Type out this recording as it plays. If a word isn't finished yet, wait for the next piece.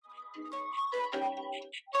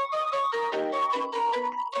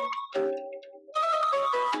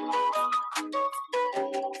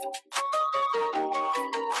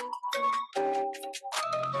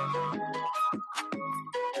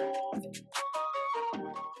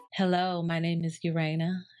Hello, my name is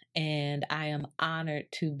Urana, and I am honored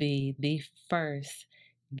to be the first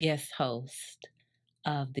guest host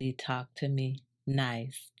of the Talk to Me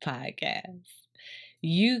Nice podcast.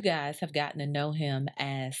 You guys have gotten to know him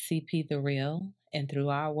as CP The Real, and through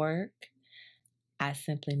our work, I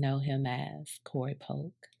simply know him as Corey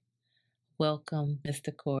Polk. Welcome,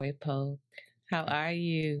 Mr. Corey Polk. How are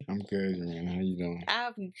you? I'm good, man. How you doing?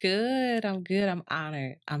 I'm good. I'm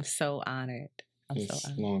honored. I'm so honored. It's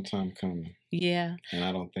a long time coming. Yeah. And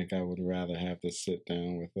I don't think I would rather have to sit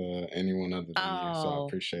down with anyone other than you, so I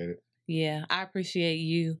appreciate it. Yeah, I appreciate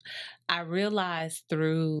you. I realized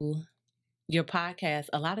through your podcast,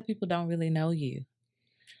 a lot of people don't really know you.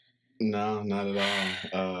 No, not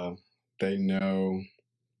at all. They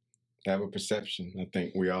have a perception. I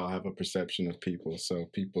think we all have a perception of people, so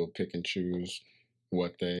people pick and choose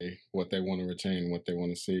what they want to retain, what they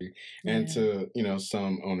want to see, and to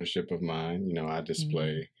some ownership of mine. I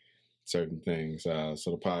display certain things. So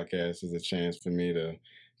the podcast is a chance for me to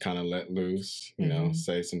kind of let loose.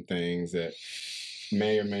 Say some things that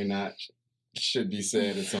may or may not should be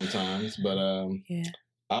said at sometimes, but I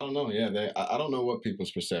don't know. Yeah, I don't know what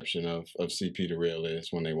people's perception of CP The Real is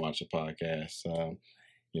when they watch a podcast.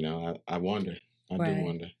 I wonder. I do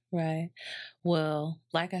wonder. Right. Well,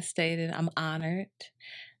 like I stated, I'm honored.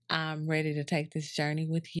 I'm ready to take this journey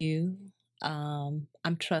with you. I'm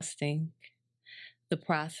trusting the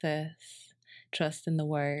process, trusting the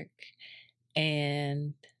work,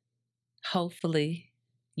 and hopefully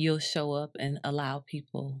you'll show up and allow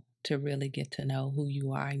people to really get to know who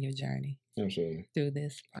you are in your journey. Absolutely. Through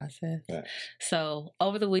this process. Right. So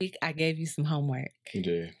over the week, I gave you some homework. You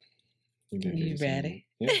did. You ready?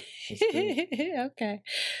 Yeah. Okay.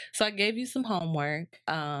 So I gave you some homework,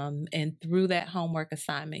 and through that homework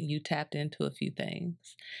assignment, you tapped into a few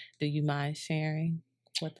things. Do you mind sharing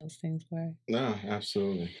what those things were? No,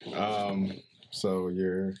 absolutely. So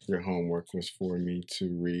your homework was for me to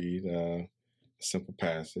read a simple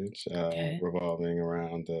passage revolving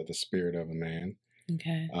around the spirit of a man.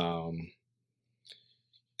 Okay.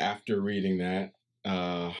 After reading that,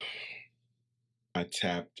 I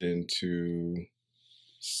tapped into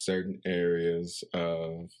certain areas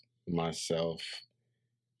of myself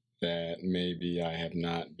that maybe I have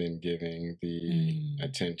not been giving the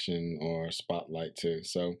attention or spotlight to.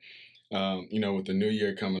 So, with the new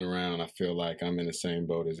year coming around, I feel like I'm in the same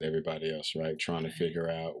boat as everybody else, right? Trying to figure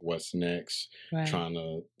out what's next, trying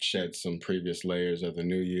to shed some previous layers of the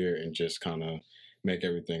new year and just kind of make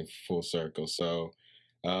everything full circle. So,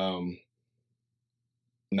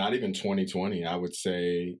 not even 2020, I would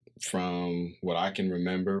say from what I can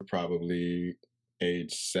remember, probably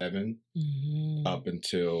age 7 up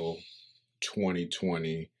until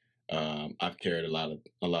 2020, I've carried a lot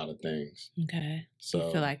of things. Okay. So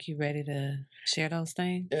you feel like you're ready to share those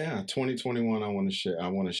things? Yeah, 2021, I want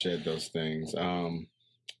to shed those things.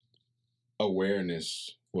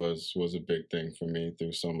 Awareness was a big thing for me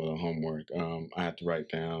through some of the homework. I had to write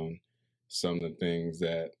down some of the things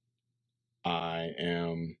that I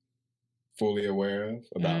am fully aware of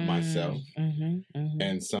about myself,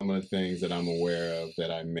 and some of the things that I'm aware of that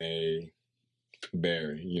I may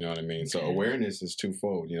bury. You know what I mean? Okay. So awareness is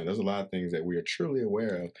twofold. There's a lot of things that we are truly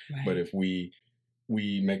aware of, but if we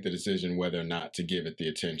make the decision whether or not to give it the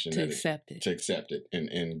attention to accept it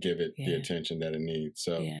and give it the attention that it needs.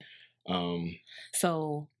 So,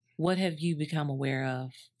 so what have you become aware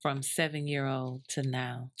of from 7-year-old to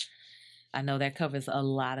now? I know that covers a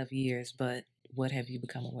lot of years, but what have you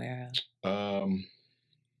become aware of?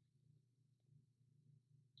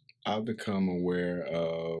 I've become aware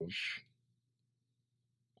of,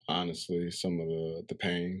 honestly, some of the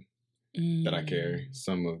pain that I carry,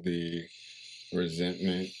 some of the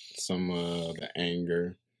resentment, some of the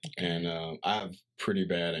anger, and I have pretty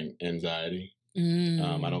bad anxiety.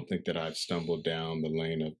 I don't think that I've stumbled down the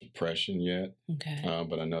lane of depression yet,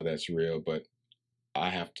 but I know that's real. But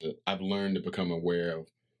I've learned to become aware of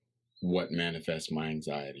what manifests my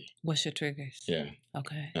anxiety. What's your triggers? Yeah.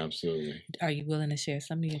 Okay. Absolutely. Are you willing to share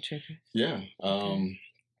some of your triggers? Yeah.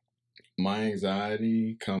 My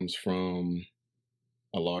anxiety comes from,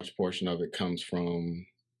 a large portion of it comes from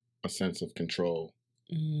a sense of control.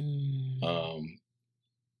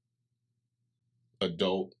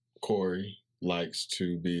 Adult Corey likes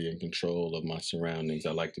to be in control of my surroundings.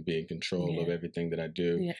 I like to be in control of Yeah. everything that I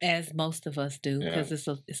do. Yeah, as most of us do, Yeah. because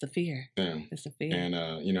it's a fear. Yeah. It's a fear.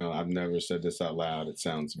 And, you know, I've never said this out loud. It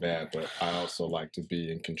sounds bad, but I also like to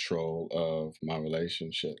be in control of my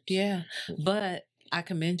relationships. Yeah, but I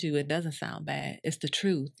commend you. It doesn't sound bad. It's the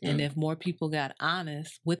truth. And Yeah. if more people got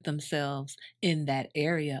honest with themselves in that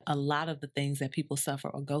area, a lot of the things that people suffer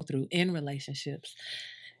or go through in relationships,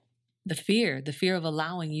 the fear of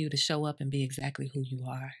allowing you to show up and be exactly who you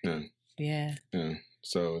are. Yeah. Yeah. Yeah.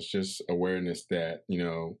 So it's just awareness that, you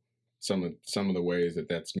know, some of the ways that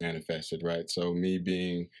that's manifested, right? So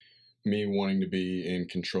me wanting to be in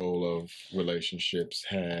control of relationships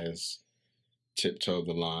has tiptoed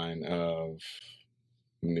the line of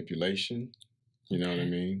manipulation. You know what I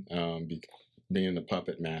mean? Being the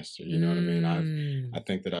puppet master. You know what I mean? I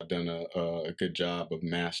think that I've done a good job of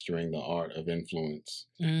mastering the art of influence,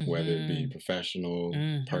 whether it be professional,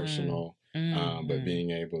 personal, but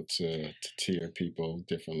being able to tier people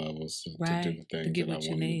different levels to do the things that I want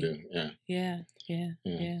them to do. Yeah.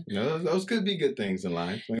 You know, those could be good things in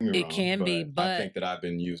life. Don't get me wrong. It can be, but I think that I've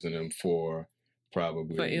been using them for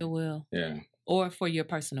ill will. Yeah. Or for your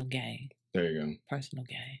personal gain. There you go. Personal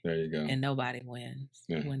gain. There you go. And nobody wins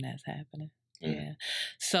when that's happening. Yeah.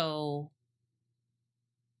 So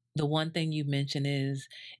the one thing you mentioned is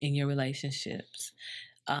in your relationships.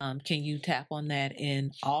 Can you tap on that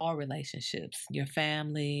in all relationships? Your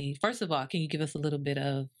family. First of all, can you give us a little bit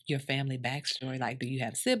of your family backstory? Like, do you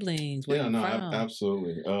have siblings? Where you from?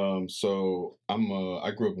 Absolutely. So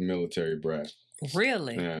I grew up a military brat.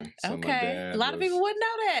 Really? Yeah. So okay. A lot of people wouldn't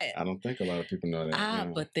know that. I don't think a lot of people know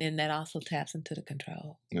that. But then that also taps into the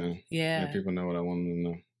control. Yeah. Yeah. People know what I want them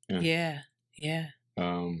to know. Yeah.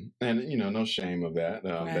 And you know, no shame of that.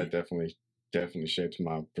 That definitely shapes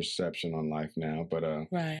my perception on life now. But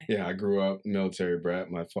yeah, I grew up military brat.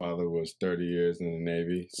 My father was 30 years in the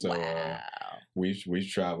Navy, so we've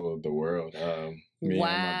traveled the world. Me and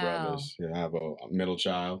my brothers. Yeah, I have a middle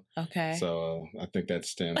child. Okay. So I think that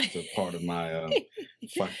stems to part of my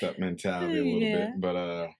fucked up mentality a little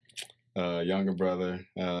bit. But younger brother,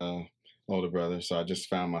 older brother. So I just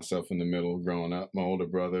found myself in the middle growing up. My older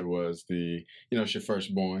brother was it's your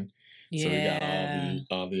firstborn. So he got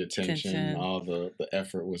all the attention, all the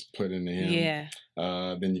effort was put into him. Yeah.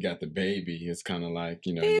 Then you got the baby. It's kind of like,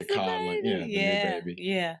 you know, the coddling, the new baby.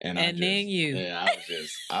 Yeah. And then you. Yeah,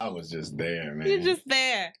 I was just there, man. You're just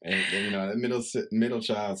there. And you know, that middle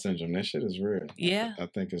child syndrome, that shit is real. Yeah. I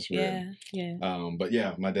think it's real. Yeah. But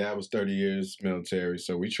yeah, my dad was 30 years military,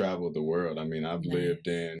 so we traveled the world. I mean, I've lived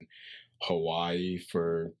in Hawaii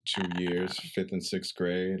for 2 years, 5th and 6th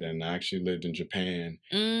grade, and I actually lived in Japan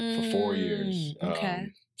for 4 years. Okay.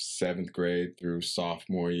 7th grade through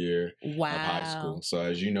sophomore year of high school. So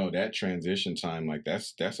as you know, that transition time, like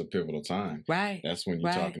that's a pivotal time. Right. That's when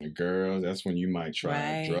you're talking to girls. That's when you might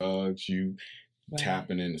try drugs. You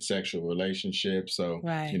tapping into sexual relationships. So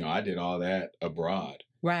you know, I did all that abroad.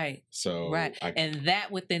 Right. So and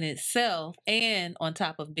that within itself, and on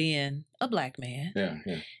top of being a Black man. Yeah.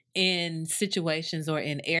 In situations or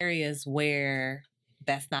in areas where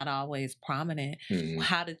that's not always prominent,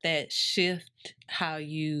 how did that shift how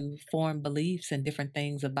you form beliefs and different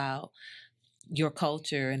things about your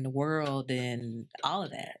culture and the world and all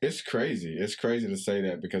of that? It's crazy. It's crazy to say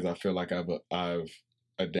that because I feel like I've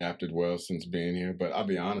adapted well since being here. But I'll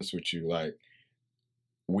be honest with you, like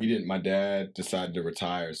my dad decided to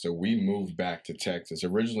retire, so we moved back to Texas,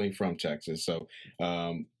 originally from Texas. So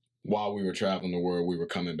while we were traveling the world, we were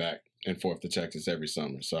coming back and forth to Texas every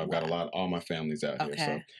summer. So I've got all my family's out here.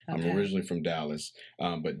 So I'm originally from Dallas,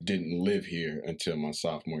 but didn't live here until my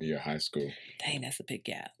sophomore year of high school. Dang, that's a big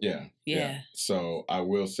gap. Yeah. So I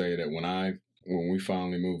will say that when we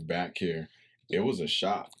finally moved back here, it was a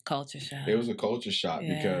shock. Culture shock. It was a culture shock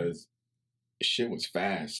because shit was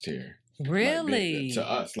fast here. Really? Like to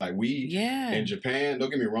us, like in Japan,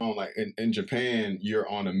 don't get me wrong, like in Japan, you're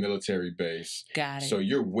on a military base. Got it. So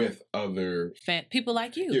you're with other people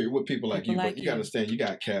like you. You're with people like you. But you got to understand, you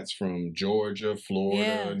got cats from Georgia,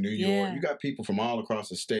 Florida, New York. You got people from all across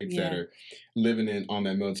the states that are living on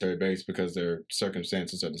that military base because their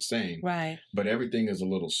circumstances are the same. Right. But everything is a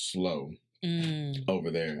little slow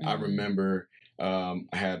over there. I remember I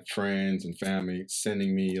had friends and family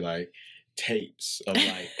sending me like tapes of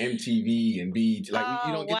like MTV and BET. Like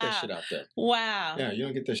you don't get that shit out there. Wow. Yeah, you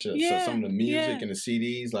don't get that shit. So some of the music and the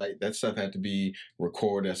CDs, like that stuff had to be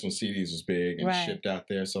recorded. That's when CDs was big and shipped out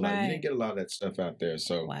there. So like you didn't get a lot of that stuff out there.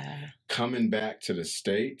 So coming back to the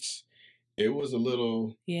States, it was a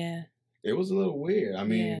little weird. I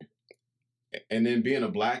mean, and then being a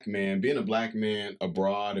black man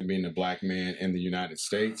abroad and being a black man in the United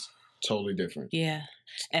States, totally different. Yeah.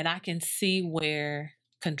 And I can see where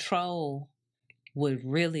control would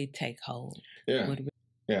really take hold. Yeah.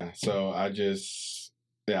 Yeah. So I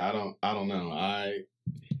don't know. I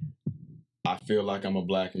feel like I'm a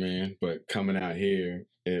black man, but coming out here,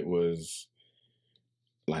 it was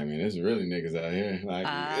like, man, there's really niggas out here. Like,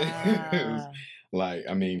 it was, like,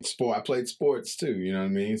 I mean, I played sports too, you know what I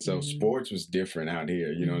mean? So sports was different out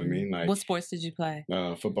here, you know what I mean? Like, what sports did you play?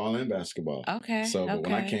 Football and basketball. Okay. So, but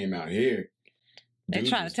when I came out here, they're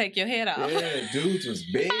trying to take your head off. Yeah, dudes was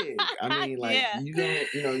big. I mean, like, you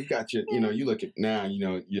got your, you look at now,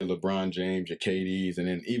 your LeBron James, your KDs, and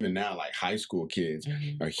then even now, like, high school kids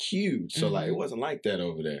are huge. So, like, it wasn't like that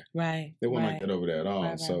over there. Right. It wasn't like that over there at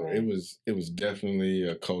all. So it was definitely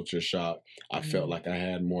a culture shock. I felt like I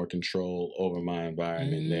had more control over my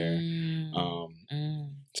environment there.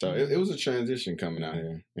 So it was a transition coming out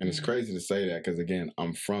here. And it's crazy to say that because, again,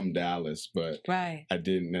 I'm from Dallas, but I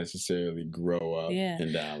didn't necessarily grow up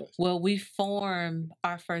in Dallas. Well, we form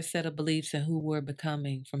our first set of beliefs in who we're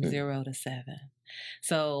becoming from 0 to 7.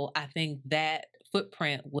 So I think that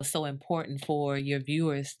footprint was so important for your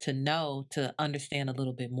viewers to know, to understand a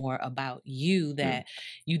little bit more about you, that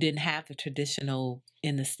you didn't have the traditional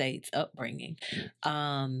in the States upbringing.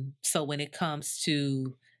 So when it comes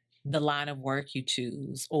to the line of work you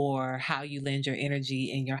choose or how you lend your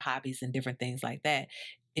energy and your hobbies and different things like that,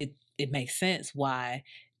 it makes sense why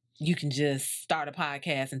you can just start a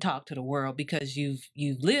podcast and talk to the world because you've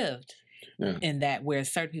lived in that, where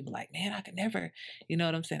certain people are like, man, I could never, you know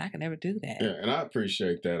what I'm saying? I could never do that. Yeah, and I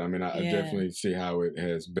appreciate that. I mean, I definitely see how it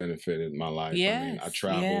has benefited my life. Yes. I mean, I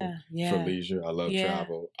travel for leisure. I love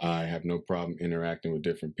travel. I have no problem interacting with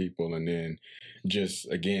different people. And then just,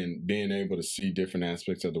 again, being able to see different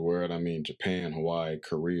aspects of the world. I mean, Japan, Hawaii,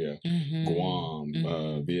 Korea, Guam,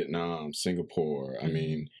 Vietnam, Singapore. I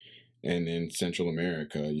mean, and in Central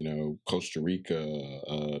America, Costa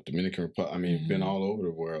Rica, Dominican Republic. I mean, been all over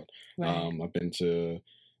the world. I've been to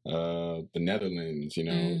the Netherlands,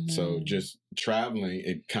 so just traveling,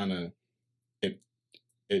 it kind of,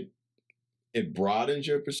 it broadens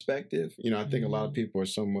your perspective. I think a lot of people are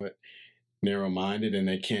somewhat narrow-minded and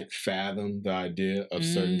they can't fathom the idea of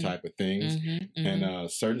certain type of things. And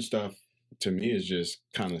certain stuff, to me, is just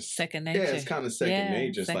kind of second nature. Yeah, it's kind of second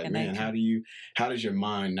nature. It's like, man, how does your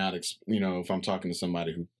mind not, if I'm talking to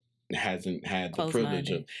somebody who hasn't had the privilege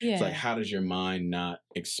of, it's like, how does your mind not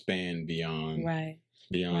expand beyond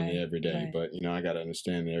the everyday? But, I got to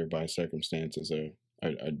understand that everybody's circumstances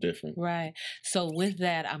are different. Right. So with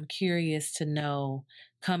that, I'm curious to know,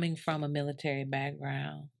 coming from a military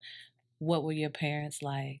background, what were your parents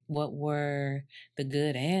like? What were the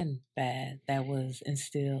good and bad that was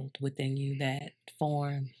instilled within you that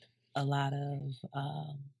formed a lot of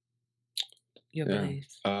your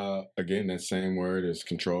beliefs? Again, that same word is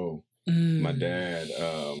control. My dad,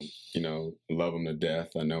 love him to death.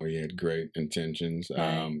 I know he had great intentions,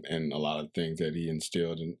 and a lot of things that he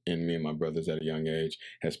instilled in me and my brothers at a young age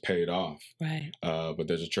has paid off. Right. But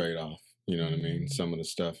there's a trade-off. You know what I mean? Some of the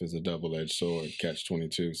stuff is a double-edged sword,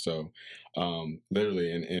 catch-22. So,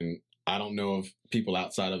 literally, and I don't know if people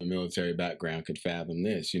outside of a military background could fathom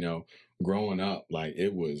this. Growing up, like,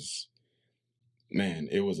 it was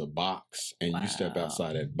a box, and you step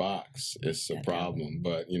outside that box, it's a problem.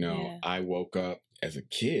 But, I woke up as a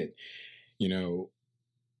kid,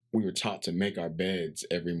 we were taught to make our beds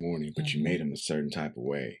every morning, but you made them a certain type of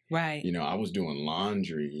way. Right. I was doing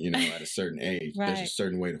laundry, at a certain age. There's a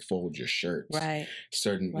certain way to fold your shirts. Right.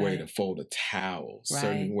 Certain way to fold a towel.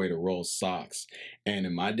 Certain way to roll socks. And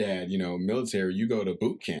in my dad, military, you go to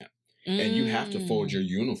boot camp. And you have to fold your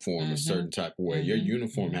uniform a certain type of way. Your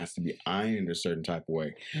uniform has to be ironed a certain type of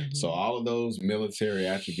way. So all of those military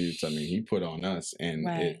attributes, I mean, he put on us, and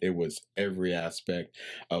it was every aspect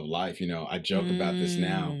of life. I joke about this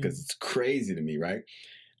now because it's crazy to me, right?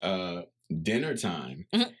 Dinner time,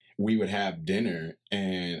 we would have dinner,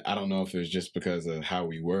 and I don't know if it was just because of how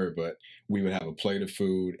we were, but we would have a plate of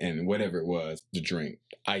food and whatever it was to drink,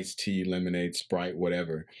 iced tea, lemonade, Sprite,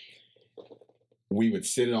 whatever. We would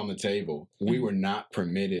sit it on the table. We were not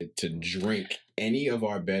permitted to drink any of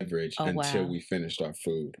our beverage until we finished our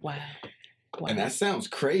food. Wow. And that sounds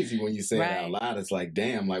crazy when you say it out loud. It's like,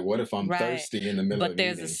 damn, like, what if I'm thirsty in the middle of the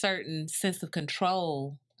evening? But there's a certain sense of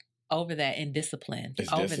control over that and discipline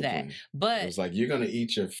that. But it's like, you're going to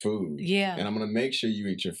eat your food. Yeah. And I'm going to make sure you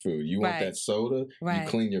eat your food. You want that soda? You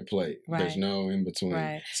clean your plate. There's no in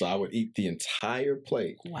between. So I would eat the entire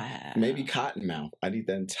plate. Wow. Maybe Cottonmouth. I'd eat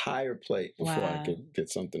the entire plate before I could get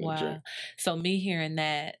something to drink. So me hearing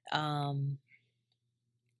that,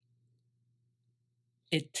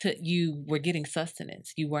 it took, you were getting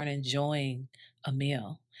sustenance. You weren't enjoying a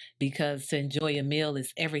meal, because to enjoy a meal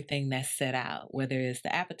is everything that's set out, whether it's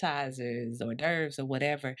the appetizers or hors d'oeuvres or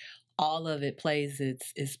whatever. All of it plays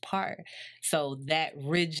its part. So that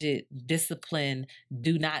rigid discipline,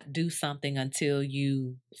 do not do something until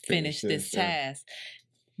you finish this task.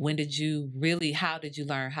 When did you really, how did you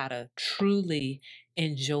learn how to truly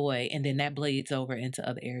enjoy? And then that bleeds over into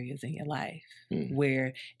other areas in your life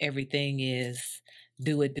where everything is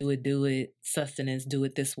do it, do it, do it, sustenance, do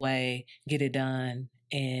it this way, get it done.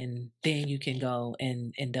 And then you can go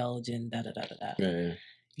and indulge in da da da da da. Yeah.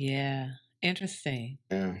 Yeah. Interesting.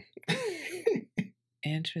 Yeah.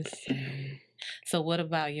 Interesting. So what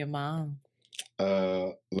about your mom?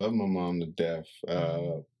 Love my mom to death.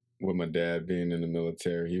 With my dad being in the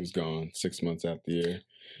military, he was gone 6 months out the year.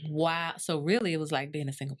 Wow. So really it was like being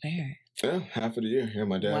a single parent. Yeah, half of the year. Yeah,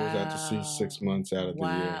 my dad was out to sea 6 months out of the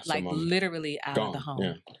year. So like literally out of the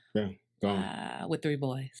home. Yeah. Gone. With 3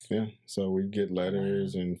 boys. Yeah. So we'd get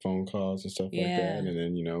letters and phone calls and stuff like that. And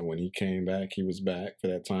then, you know, when he came back, he was back for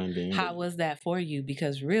that time being. How was that for you?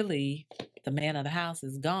 Because really the man of the house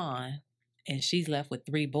is gone and she's left with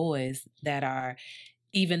 3 boys that are,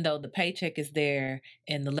 even though the paycheck is there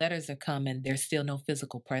and the letters are coming, there's still no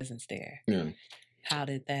physical presence there. Yeah. How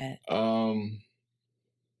did that?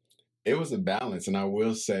 It was a balance. And I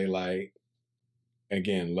will say, like,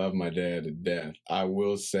 again, love my dad to death. I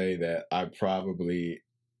will say that I probably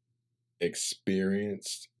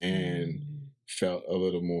experienced and felt a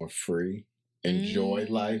little more free, enjoyed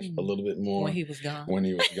life a little bit more when he was gone.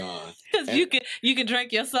 Because you can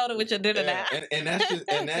drink your soda with your dinner now. And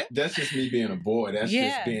that's just me being a boy. That's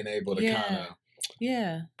just being able to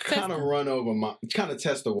kind of run over kind of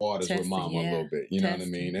test the waters with mom a little bit. You know what I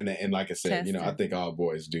mean? And like I said, you know, I think all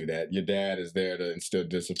boys do that. Your dad is there to instill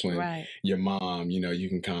discipline. Right. Your mom, you know, you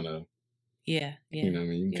can kind of you know what I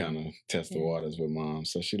mean? You can kind of test the waters with mom.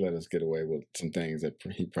 So she let us get away with some things that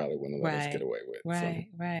he probably wouldn't let us get away with. Right.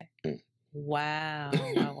 Yeah. Wow.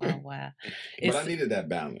 But I needed that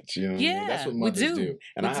balance, you know what I mean? That's what mothers do.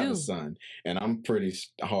 And I have a son, and I'm pretty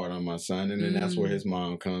hard on my son, and then that's where his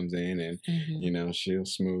mom comes in, and, you know, she'll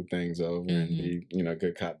smooth things over and be, you know,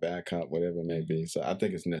 good cop, bad cop, whatever it may be. So I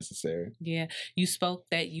think it's necessary. Yeah. You spoke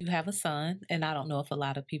that you have a son, and I don't know if a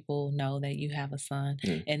lot of people know that you have a son,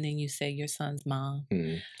 and then you say your son's mom.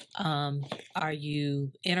 Are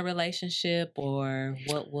you in a relationship, or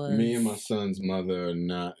what was... Me and my son's mother are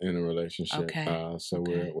not in a relationship. Okay. So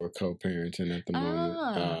we're co-parenting at the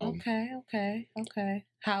moment. Okay.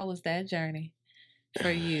 How was that journey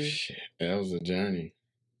for you? That was a journey.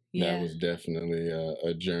 Yeah. That was definitely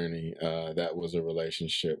a journey. That was a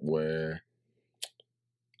relationship where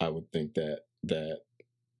I would think that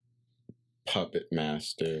puppet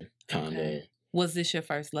master kind of... Was this your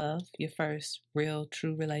first love? Your first real,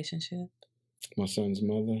 true relationship? My son's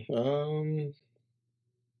mother?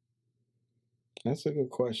 That's a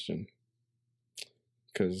good question.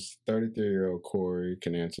 Because 33-year-old Corey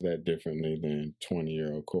can answer that differently than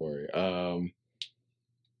 20-year-old Corey.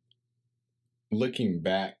 Looking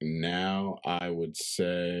back now, I would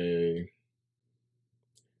say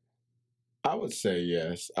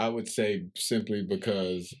yes. I would say simply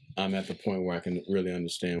because I'm at the point where I can really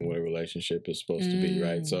understand what a relationship is supposed to be,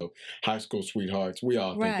 right? So high school sweethearts, we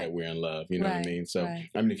all think that we're in love, you know what I mean? So, I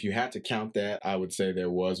mean, if you had to count that, I would say there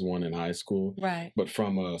was one in high school. Right. But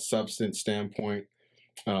from a substance standpoint,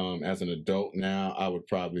 as an adult now, I would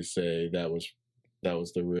probably say that was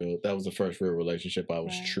the first real relationship I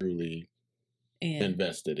was truly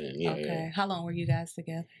invested in. Yeah. Okay. Yeah. How long were you guys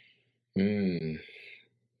together?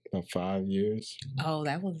 About 5 years. Oh,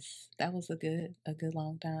 that was a good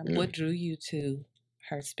long time. Yeah. What drew you to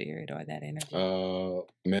her spirit or that energy?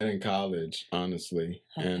 Met in college, honestly.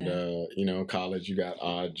 And, you know, college, you got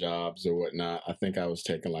odd jobs or whatnot. I think I was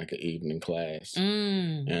taking like an evening class.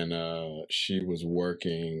 And she was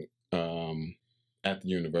working at the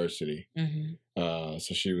university. So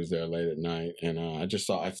she was there late at night. And I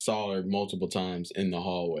saw her multiple times in the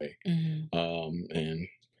hallway. And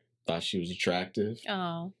thought she was attractive.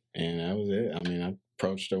 Oh. And that was it. I mean, I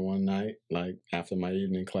approached her one night, like after my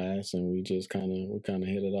evening class, and we just kind of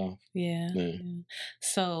hit it off. Yeah.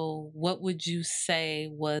 So what would you say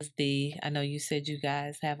was I know you said you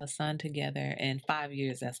guys have a son together, and 5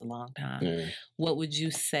 years, that's a long time. Yeah. What would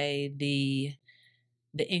you say the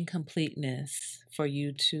incompleteness for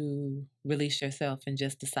you to release yourself and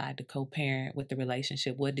just decide to co-parent with the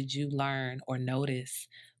relationship? What did you learn or notice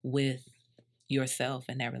with yourself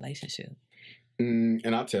in that relationship?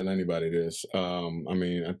 And I'll tell anybody this. I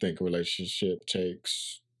mean, I think a relationship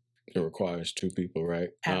requires 2 people, right?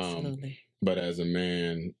 Absolutely. But as a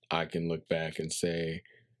man, I can look back and say,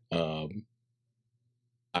 I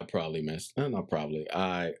probably messed. Not probably.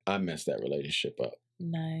 I messed that relationship up.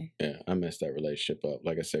 Nice. Yeah, I messed that relationship up.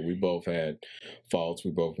 Like I said, we both had faults. We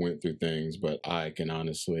both went through things, but I can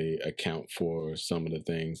honestly account for some of the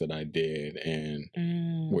things that I did, and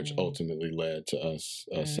which ultimately led to us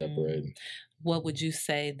separating. What would you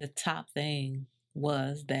say the top thing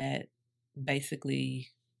was that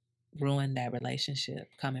basically ruined that relationship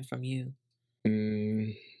coming from you?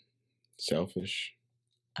 Selfish.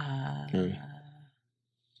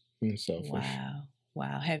 Selfish.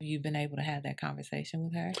 Wow. Have you been able to have that conversation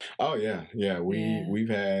with her? Oh yeah. We've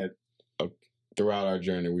had throughout our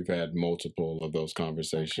journey, we've had multiple of those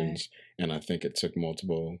conversations, and I think it took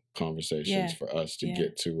multiple conversations for us to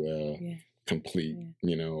get to complete,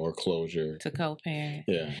 or closure. To co-parent.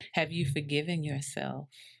 Yeah. Have you forgiven yourself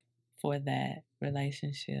for that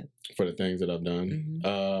relationship? For the things that I've done?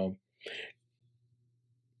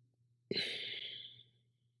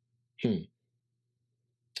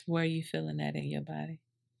 Where are you feeling that in your body?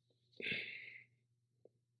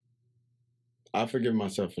 I forgive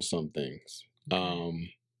myself for some things.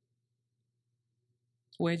 Okay.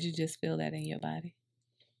 Where'd you just feel that in your body?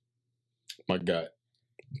 My gut.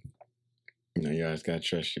 You guys gotta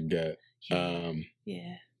trust your gut.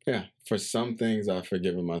 Yeah. For some things, I've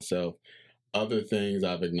forgiven myself. Other things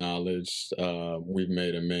I've acknowledged. We've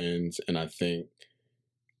made amends, and I think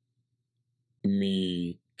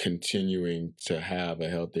me continuing to have a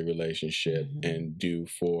healthy relationship and do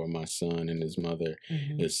for my son and his mother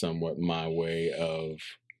is somewhat my way of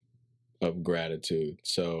gratitude.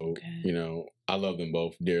 So, I love them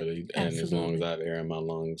both dearly. Absolutely. And as long as I have air in my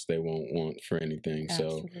lungs, they won't want for anything.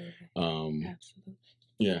 Absolutely. So, absolutely.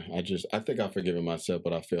 Yeah, I think I've forgiven myself,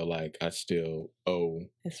 but I feel like I still owe.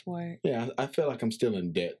 It's work. Yeah, I feel like I'm still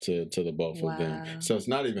in debt to the both of them. So it's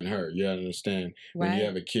not even her. You understand? Right. When you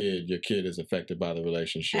have a kid, your kid is affected by the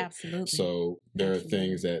relationship. Absolutely. So there are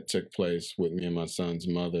things that took place with me and my son's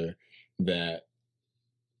mother that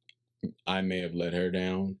I may have let her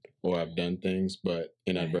down, or I've done things, but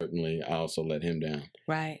inadvertently I also let him down.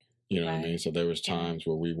 Right. You know what I mean? So there was times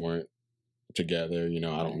where we weren't together.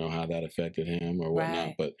 I don't know how that affected him or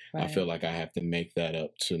whatnot, but I feel like I have to make that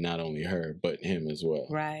up to not only her but him as well.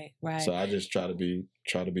 Right. So I just try to be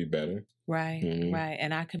better. Right. Right.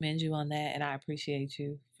 And I commend you on that, and I appreciate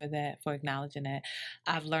you for that, for acknowledging that.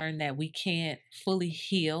 I've learned that we can't fully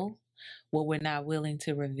heal what we're not willing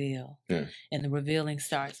to reveal. Yeah. And the revealing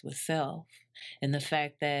starts with self. And the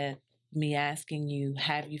fact that me asking you,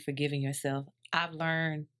 have you forgiven yourself? I've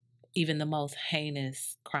learned even the most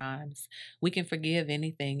heinous crimes, we can forgive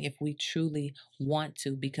anything if we truly want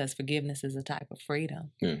to, because forgiveness is a type of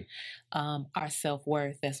freedom. Yeah. Our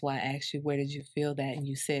self-worth, that's why I asked you, where did you feel that? And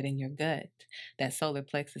you said in your gut. That solar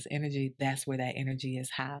plexus energy, that's where that energy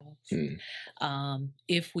is housed.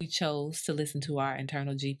 If we chose to listen to our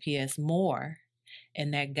internal GPS more,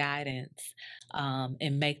 and that guidance,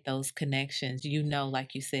 and make those connections,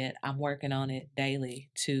 like you said, I'm working on it daily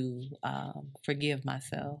to forgive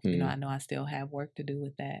myself. I know I still have work to do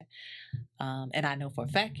with that, and I know for a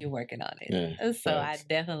fact you're working on it. Yeah, so I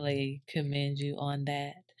definitely commend you on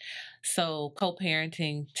that. So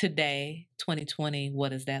co-parenting today, 2020, what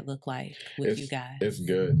does that look like with you guys? It's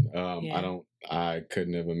good. I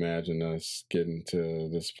couldn't have imagined us getting to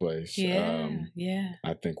this place.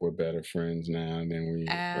 I think we're better friends now than we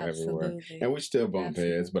ever were. And we still bump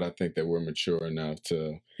heads, but I think that we're mature enough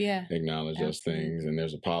to acknowledge those things. And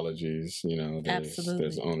there's apologies,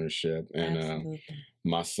 there's ownership. And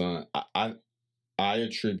my son, I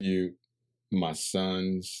attribute my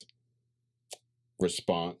son's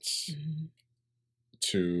response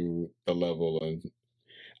to the level of,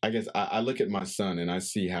 I guess I look at my son and I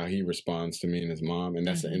see how he responds to me and his mom, and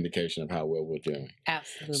that's an indication of how well we're doing.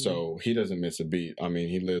 Absolutely. So he doesn't miss a beat. I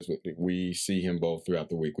mean, we see him both throughout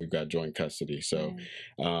the week. We've got joint custody. So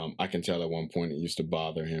I can tell at one point it used to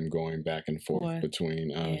bother him going back and forth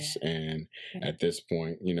between us. And at this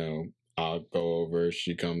point, I'll go over,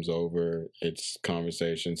 she comes over, it's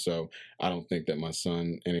conversation. So I don't think that my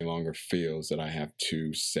son any longer feels that I have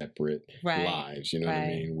two separate lives. You know what I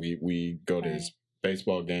mean? We go to his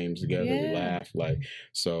baseball games together, we laugh,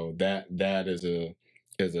 so that is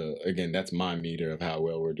again, that's my meter of how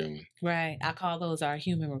well we're doing. Right. I call those our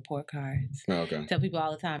human report cards. Okay. Tell people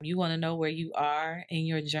all the time, you want to know where you are in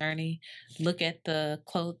your journey, look at the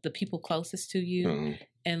people closest to you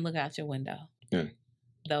and look out your window. Yeah.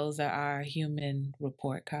 Those are our human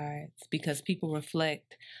report cards, because people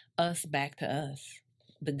reflect us back to us,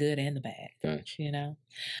 the good and the bad. Gotcha.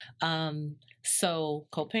 So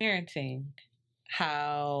co-parenting,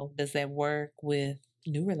 how does that work with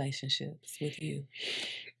new relationships with you?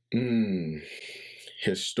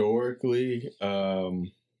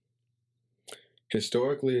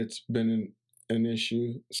 Historically, it's been an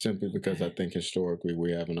issue simply because I Okay. think historically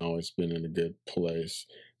we haven't always been in a good place.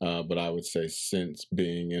 But I would say since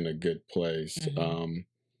being in a good place, Hmm.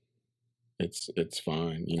 it's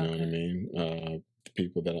fine. You know what I Okay. mean? The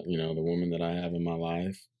people that the woman that I have in my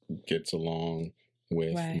life gets along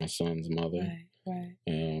with my Right. son's mother. Right. Right.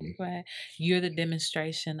 Um, Right. You're the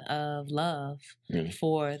demonstration of love yeah,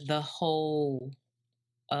 for the whole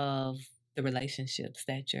of the relationships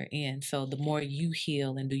that you're in. So the more you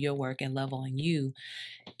heal and do your work and love on you,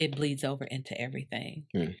 it bleeds over into everything.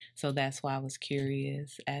 yeah, So that's why I was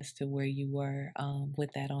curious as to where you were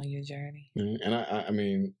with that on your journey. yeah. And I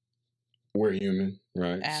mean, we're human,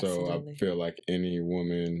 right? So I Absolutely. feel like any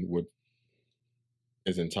woman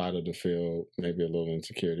is entitled to feel maybe a little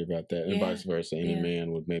insecurity about that, and Yeah. vice versa. Any Yeah.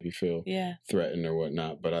 man would maybe feel Yeah. threatened or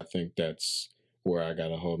whatnot. But I think that's where I got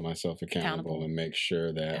to hold myself accountable Accountable. and make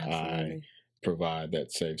sure that I Absolutely. provide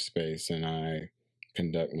that safe space and I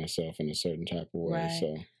conduct myself in a certain type of way.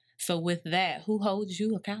 Right. So with that, who holds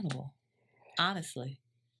you accountable? Honestly.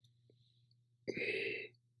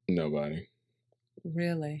 Nobody.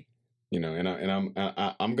 Really.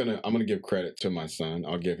 I'm gonna give credit to my son.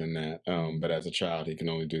 I'll give him that. But as a child, he can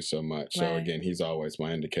only do so much. So Right. again, he's always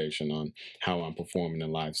my indication on how I'm performing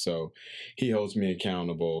in life. So he holds me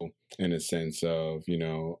accountable in a sense of,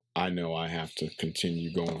 I know I have to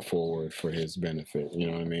continue going forward for his benefit. You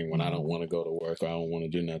know what I mean? When I don't want to go to work or I don't want to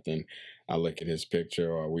do nothing, I look at his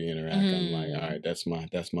picture or we interact. I'm like, all right, that's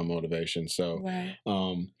my motivation. So Right.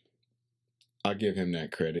 I'll give him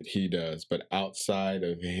that credit. He does. But outside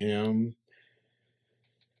of him,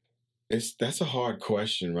 that's a hard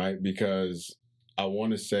question, right? Because I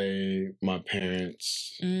want to say my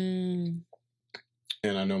parents, Mm.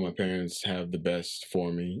 and I know my parents have the best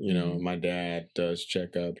for me. My dad does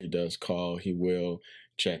check up, he does call, he will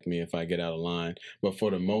check me if I get out of line. But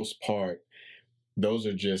for the most part, those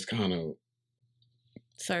are just kind of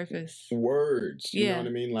Surface. words. You know what I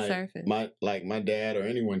mean? Like Surface. my dad or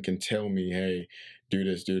anyone can tell me, hey, do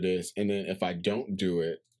this, and then if I don't do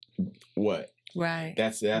it, what? Right.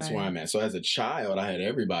 That's right. where I'm at. So as a child, I had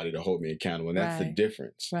everybody to hold me accountable, and that's the Right.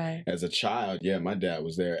 difference. Right. As a child, yeah, my dad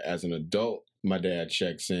was there. As an adult, my dad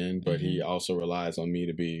checks in, but he also relies on me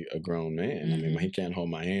to be a grown man. I mean, he can't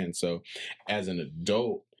hold my hand. So as an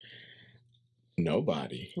adult,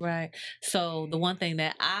 nobody. Right. So the one thing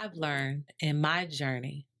that I've learned in my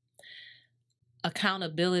journey,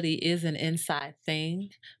 accountability is an inside thing,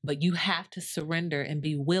 but you have to surrender and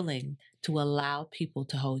be willing to allow people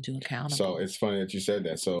to hold you accountable. So it's funny that you said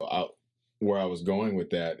that. So where I was going with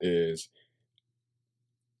that is,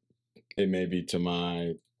 it may be to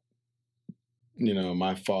my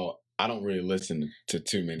fault. I don't really listen to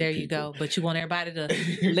too many there people. you go. But you want everybody to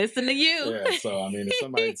listen to you. Yeah. So I mean, if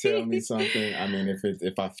somebody tell me something, I mean,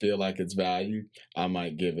 if I feel like it's valued, I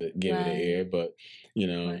might give it an ear. But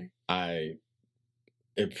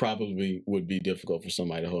it probably would be difficult for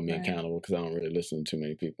somebody to hold me accountable because I don't really listen to too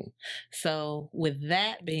many people. So with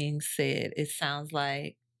that being said, it sounds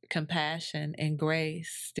like compassion and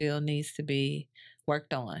grace still needs to be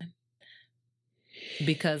worked on.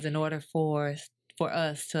 Because in order for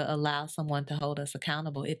us to allow someone to hold us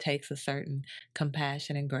accountable, it takes a certain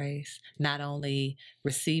compassion and grace, not only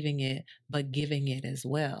receiving it, but giving it as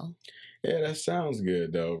well. Yeah, that sounds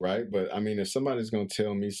good though, right? But I mean, if somebody's gonna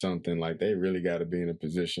tell me something, like they really got to be in a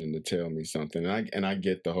position to tell me something. And I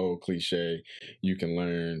get the whole cliche, you can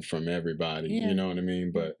learn from everybody. Yeah. You know what I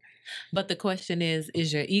mean? But the question is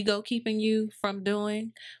your ego keeping you from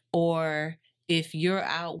doing? Or if you're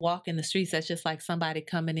out walking the streets, that's just like somebody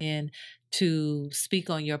coming in to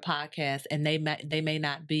speak on your podcast and they may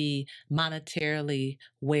not be monetarily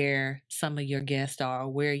where some of your guests are or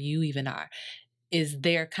where you even are. Is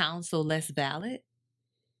their counsel less valid?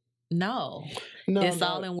 No. It's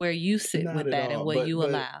all in where you sit with that and what you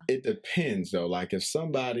allow. It depends though. Like if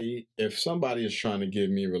somebody is trying to give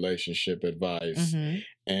me relationship advice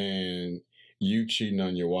and you cheating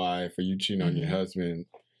on your wife or you cheating on your husband,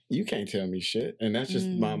 you can't tell me shit. And that's just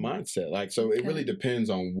my mindset. Like, so it really depends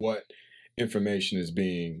on what information is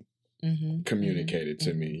being communicated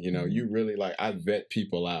to me. You really, like, I vet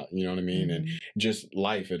people out, you know what I mean? And just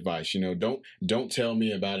life advice, don't tell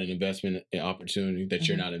me about an investment opportunity that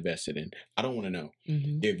you're not invested in. I don't want to know.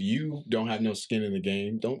 If you don't have no skin in the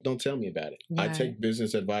game, don't tell me about it. Right. I take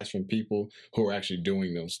business advice from people who are actually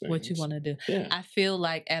doing those things. What you want to do. Yeah. I feel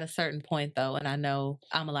like at a certain point though, and I know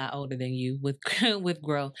I'm a lot older than you with with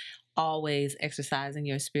growth, always exercising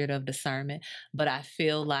your spirit of discernment, but I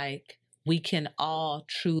feel like we can all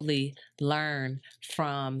truly learn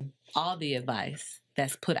from all the advice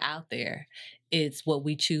that's put out there. It's what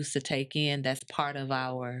we choose to take in that's part of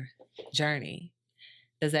our journey.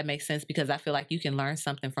 Does that make sense? Because I feel like you can learn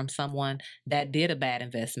something from someone that did a bad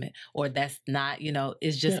investment, or that's not,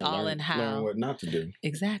 it's just all in how. Learn what not to do.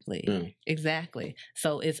 Exactly. Yeah. Exactly.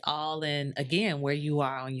 So it's all in, again, where you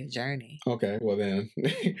are on your journey. Okay, well then,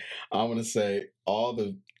 I want to say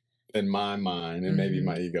in my mind, and maybe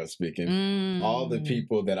my ego speaking, all the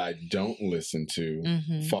people that I don't listen to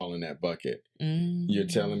fall in that bucket. You're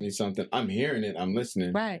telling me something, I'm hearing it, I'm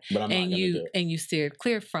listening, right? But I'm not gonna do it. And you steered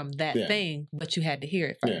clear from that thing, but you had to hear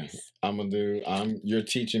it first. Yeah. You're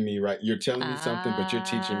teaching me, right? You're telling me something, but you're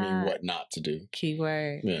teaching me what not to do.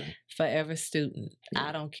 Keyword. Yeah. Forever student. Yeah.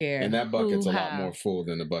 I don't care. And that bucket's a lot more full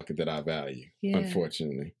than the bucket that I value,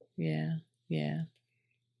 unfortunately. Yeah. Yeah.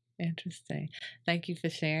 Interesting. Thank you for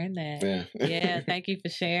sharing that. Yeah. Yeah, thank you for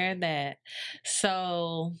sharing that.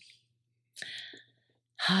 So,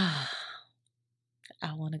 I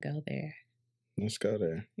want to go there. Let's go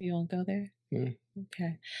there. You want to go there? Yeah.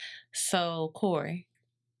 Okay. So, Corey,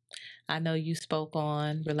 I know you spoke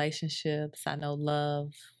on relationships. I know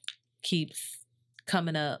love keeps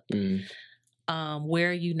coming up.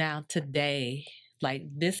 Where are you now today? Like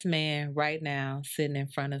this man right now sitting in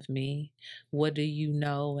front of me, what do you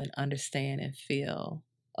know and understand and feel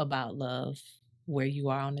about love? Where you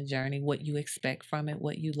are on the journey, what you expect from it,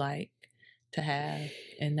 what you like to have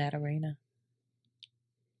in that arena?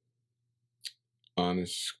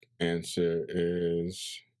 Honest answer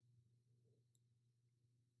is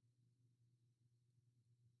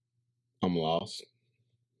I'm lost.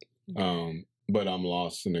 Okay. But I'm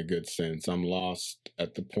lost in a good sense. I'm lost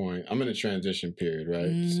at the point, I'm in a transition period, right?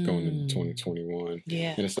 It's going into 2021.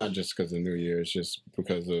 Yeah. And it's not just because of New Year, it's just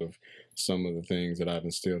because of some of the things that I've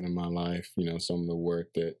instilled in my life, some of the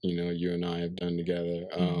work that, you and I have done together.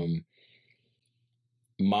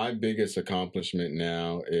 My biggest accomplishment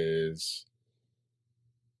now is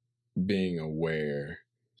being aware,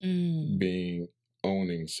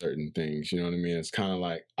 owning certain things, you know what I mean? It's kind of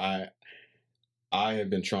like I have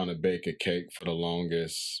been trying to bake a cake for the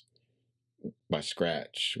longest by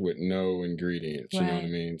scratch with no ingredients, you know what I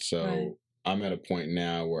mean? So I'm at a point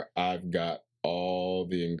now where I've got all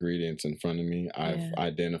the ingredients in front of me. I've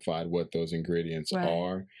identified what those ingredients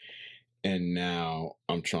are. And now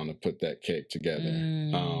I'm trying to put that cake together.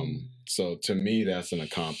 So to me, that's an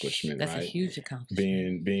accomplishment, that's right? That's a huge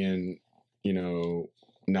accomplishment. Being,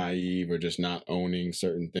 naive or just not owning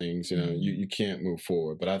certain things, you can't move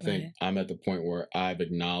forward. But I think I'm at the point where I've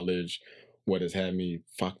acknowledged what has had me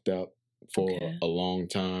fucked up for a long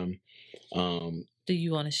time. Do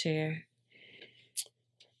you want to share?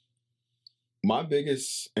 My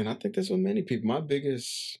biggest, and I think that's what many people, my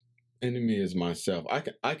biggest enemy is myself.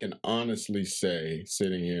 I can honestly say,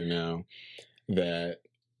 sitting here now, that,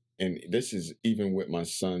 and this is even with my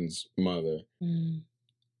son's mother,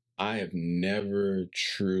 I have never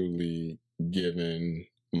truly given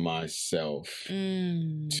myself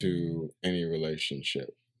to any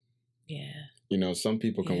relationship. Yeah. Some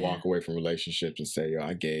people can walk away from relationships and say,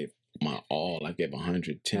 I gave my all. I gave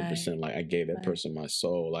 110%. Like I gave that person my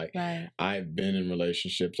soul. Like I've been in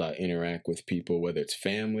relationships. I interact with people, whether it's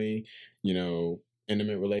family,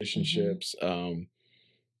 intimate relationships.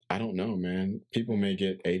 I don't know, man. People may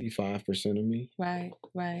get 85% of me. Right.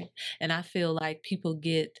 And I feel like people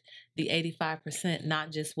get the 85%,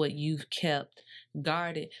 not just what you've kept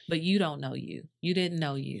guarded, but you don't know you. You didn't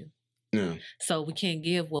know you. Yeah. So we can't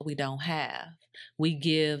give what we don't have. We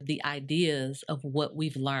give the ideas of what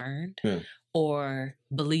we've learned or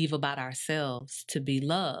believe about ourselves to be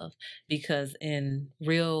love. Because in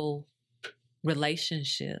real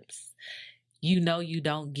relationships, you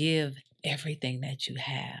don't give everything that you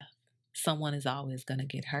have. Someone is always going to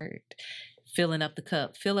get hurt. Filling up the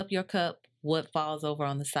cup. Fill up your cup. What falls over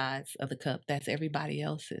on the sides of the cup, that's everybody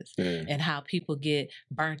else's. And how people get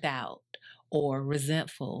burnt out or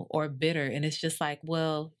resentful or bitter. And it's just like,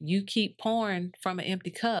 well, you keep pouring from an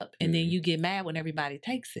empty cup and then you get mad when everybody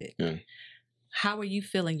takes it. How are you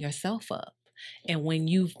filling yourself up? And when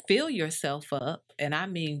you fill yourself up, and I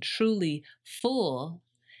mean truly full,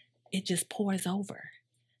 it just pours over.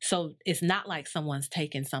 So it's not like someone's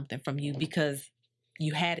taking something from you because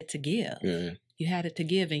you had it to give. You had it to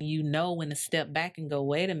give, and when to step back and go,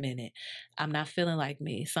 wait a minute, I'm not feeling like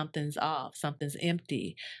me. Something's off. Something's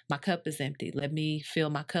empty. My cup is empty. Let me fill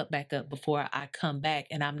my cup back up before I come back.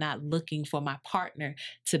 And I'm not looking for my partner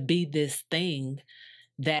to be this thing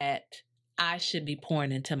that I should be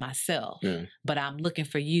pouring into myself. But I'm looking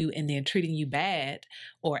for you and then treating you bad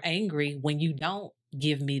or angry when you don't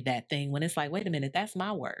give me that thing when it's like, wait a minute, that's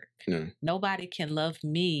my work. Yeah. Nobody can love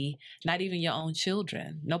me, not even your own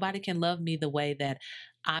children. Nobody can love me the way that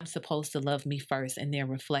I'm supposed to love me first and then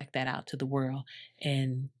reflect that out to the world.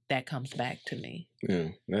 And that comes back to me. Yeah.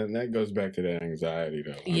 That goes back to that anxiety,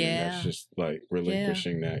 though. I mean, that's just like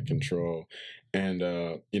relinquishing that control. And,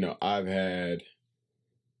 you know,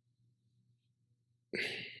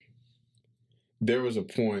 there was a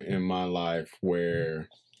point in my life where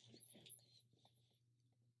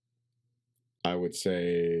I would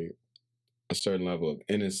say a certain level of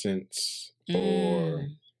innocence or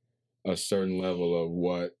a certain level of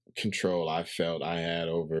what control I felt I had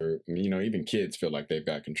over, you know, even kids feel like they've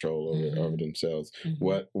got control over themselves.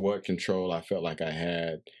 What control I felt like I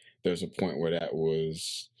had, there's a point where that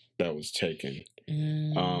was taken.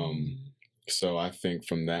 So I think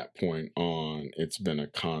from that point on, it's been a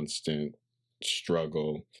constant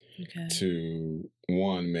struggle to,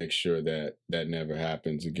 one, make sure that that never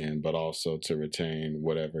happens again, but also to retain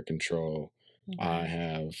whatever control I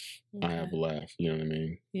have left. You know what I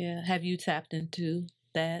mean? Yeah. Have you tapped into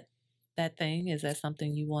that thing? Is that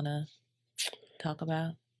something you want to talk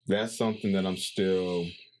about? That's something that I'm still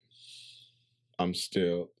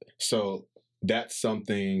so that's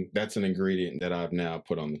an ingredient that I've now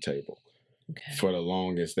put on the table. For the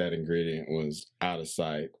longest, that ingredient was out of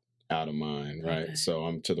sight, out of mind, right? So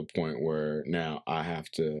I'm to the point where now I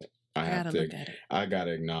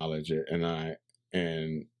gotta acknowledge it, and I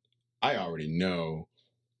already know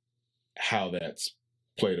how that's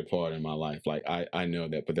played a part in my life. Like I know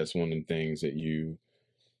that, but that's one of the things that you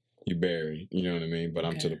bury, you know what I mean? But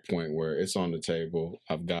I'm to the point where it's on the table.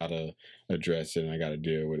 I've got to address it and I got to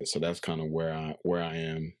deal with it. So that's kind of where I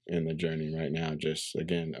am in the journey right now. Just,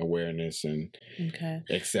 again, awareness and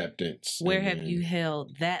acceptance. Where have you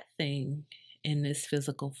held that thing in this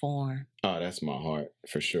physical form? Oh, that's my heart,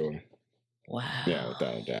 for sure. Wow. Yeah,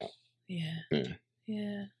 without a doubt.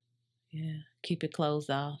 Yeah. Keep it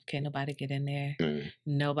closed off. Can't nobody get in there.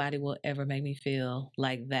 Nobody will ever make me feel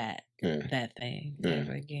like that thing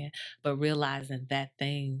ever again. But realizing that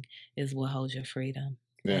thing is what holds your freedom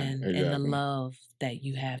and the love that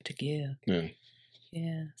you have to give.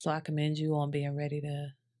 Yeah. So I commend you on being ready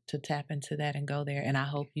to tap into that and go there. And I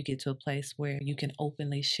hope you get to a place where you can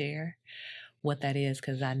openly share what that is,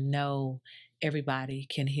 because I know everybody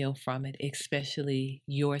can heal from it, especially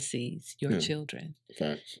your seeds, your children.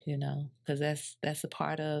 Facts. You know, because that's a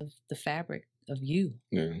part of the fabric of you.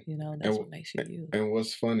 Yeah. You know, that's what makes you you. And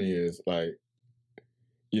what's funny is, like,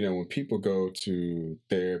 you know, when people go to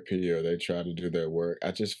therapy or they try to do their work,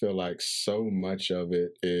 I just feel like so much of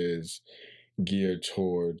it is geared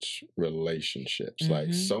towards relationships.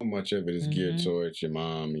 Like, so much of it is geared towards your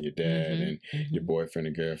mom and your dad and your boyfriend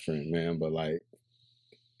and girlfriend, man. But, like,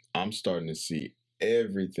 I'm starting to see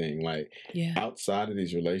everything, like, outside of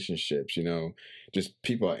these relationships, you know, just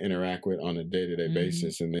people I interact with on a day-to-day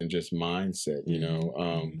basis, and then just mindset, you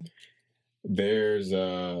know. There's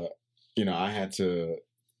you know, I had to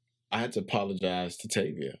apologize to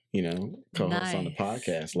Tavia, you know, co-host on the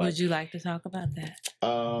podcast. Like, would you like to talk about that?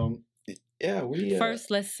 Yeah, first,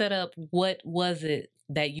 let's set up, what was it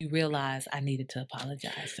that you realized I needed to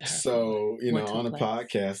apologize to her? So, you know, on a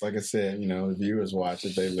podcast, like I said, you know, the viewers watch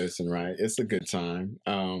it, they listen, right? It's a good time.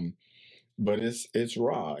 But it's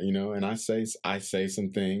raw, you know, and I say some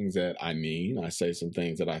things that I mean, I say some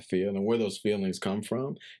things that I feel, and where those feelings come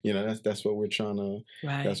from, you know, that's what we're trying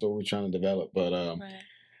to develop. But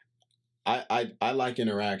I like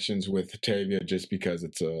interactions with Tavia just because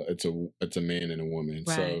it's a man and a woman.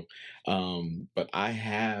 So but I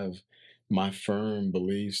have my firm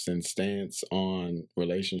beliefs and stance on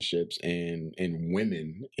relationships and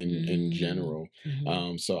women in general.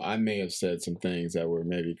 So I may have said some things that were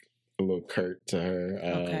maybe a little curt to her,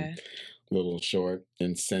 a little short,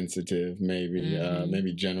 insensitive, maybe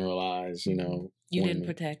maybe generalized, you know. You didn't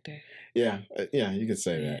protect her. Yeah, you could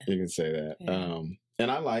say that. You can say that. And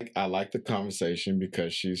I like the conversation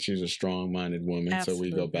because she's a strong-minded woman. Absolutely.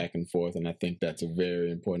 So we go back and forth, and I think that's a very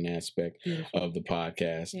important aspect of the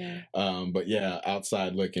podcast. But yeah,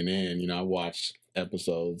 outside looking in, you know, I watched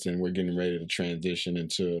episodes, and we're getting ready to transition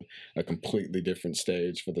into a completely different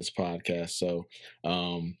stage for this podcast. So,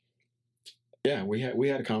 yeah, we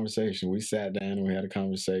had a conversation. We sat down and we had a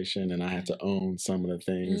conversation, and I had to own some of the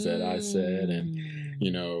things that I said, and,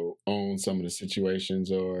 you know, own some of the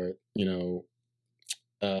situations or, you know,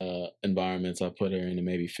 environments I put her in to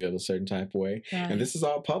maybe feel a certain type of way. And this is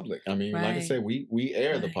all public. I mean, like I said, we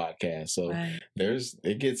air the podcast, so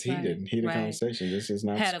it gets heated conversation. This is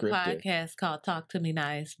not scripted. Had a podcast called Talk to Me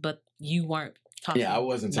Nice, but you weren't talking I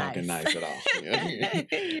wasn't talking nice at all.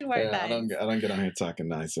 You weren't nice. I don't get on here talking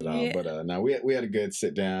nice at all. But now we had a good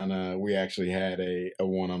sit down. We actually had a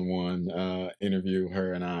one-on-one interview,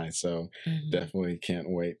 her and I. So definitely can't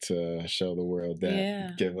wait to show the world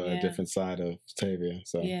that, give a different side of Tavia.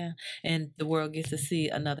 So and the world gets to see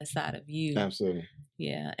another side of you. Absolutely.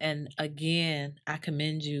 Yeah, and again, I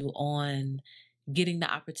commend you on getting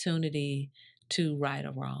the opportunity to right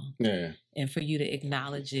a wrong. Yeah. And for you to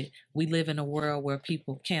acknowledge it. We live in a world where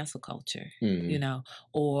people cancel culture, you know,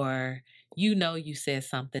 or you said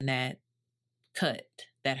something that cut,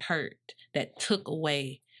 that hurt, that took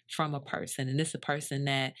away from a person. And it's a person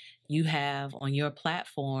that you have on your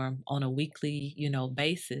platform on a weekly,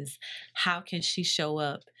 basis. How can she show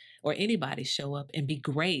up or anybody show up and be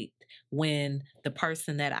great when the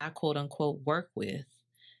person that I quote unquote work with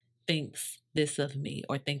thinks this of me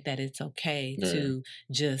or think that it's okay to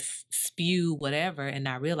just spew whatever and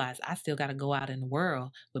not realize I still got to go out in the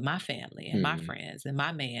world with my family and my friends and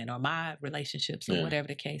my man or my relationships or whatever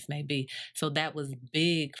the case may be. So that was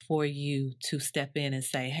big for you to step in and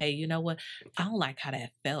say, hey, you know what? I don't like how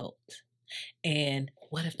that felt. And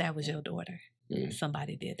what if that was your daughter?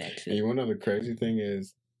 Somebody did that too. And you know the crazy thing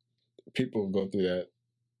is people go through that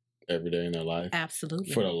every day in their life.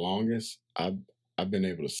 Absolutely. For the longest, I've been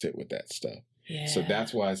able to sit with that stuff. Yeah. So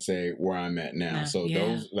that's why I say where I'm at now. So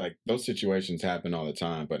those situations happen all the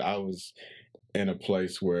time. But I was in a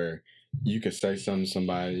place where you could say something to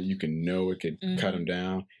somebody, you can know it could cut them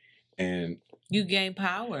down, and you gain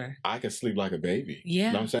power. I could sleep like a baby. Yeah. You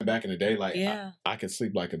know what I'm saying? Back in the day, like I could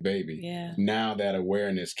sleep like a baby. Yeah. Now that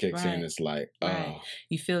awareness kicks in, it's like,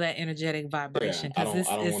 you feel that energetic vibration because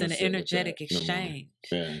it's an energetic exchange.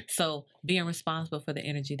 So being responsible for the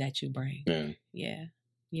energy that you bring.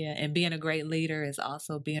 Yeah. And being a great leader is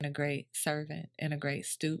also being a great servant and a great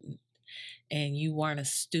student. And you weren't a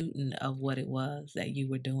student of what it was that you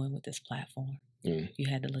were doing with this platform. You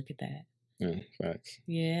had to look at that. Yeah, facts.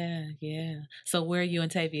 Yeah. So where are you and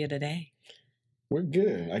Tavia today? We're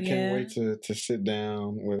good. I can't wait to sit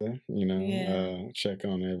down with her, check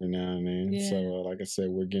on her every now and then. So like I said,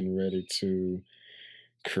 we're getting ready to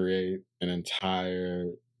create an entire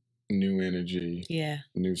new energy,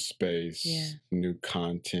 new space, new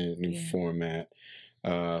content, new format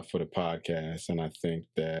for the podcast. And I think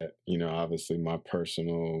that, obviously my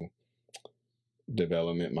personal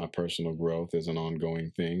development, my personal growth is an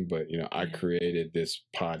ongoing thing. But, I created this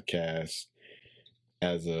podcast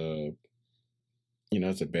as a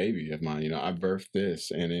baby of mine. I birthed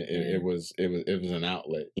this, and it was an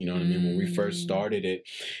outlet. You know what I mean? When we first started it,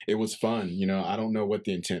 it was fun. I don't know what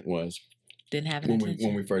the intent was. Didn't have an intention.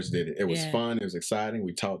 When we first did it. It was fun. It was exciting.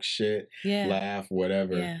 We talked shit, laugh,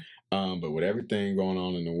 whatever. But with everything going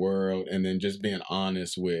on in the world, and then just being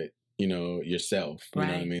honest with yourself. You know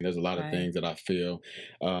what I mean? There's a lot of things that I feel.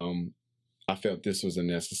 I felt this was a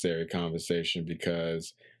necessary conversation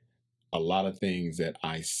because a lot of things that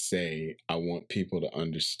I say, I want people to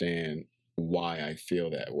understand why I feel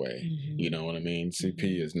that way. You know what I mean?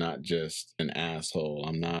 CP is not just an asshole.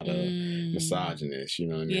 I'm not a misogynist. You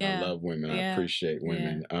know what I mean? I love women. I appreciate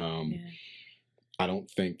women. I don't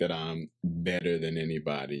think that I'm better than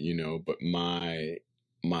anybody, but my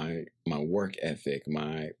work ethic,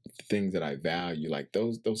 my things that I value, like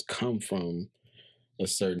those come from a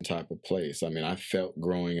certain type of place. I mean, I felt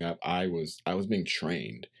growing up, I was being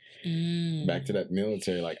trained. Back to that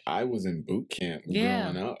military, like I was in boot camp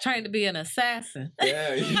growing up. Trying to be an assassin.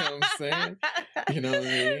 Yeah, you know what I'm saying? You know what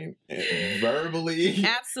I mean? Verbally.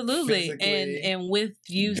 Absolutely. And with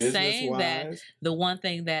you saying that, the one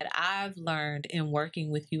thing that I've learned in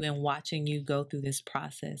working with you and watching you go through this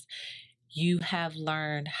process, you have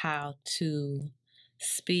learned how to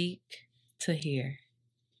speak to hear.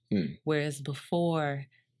 Whereas before,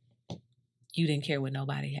 you didn't care what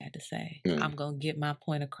nobody had to say. I'm going to get my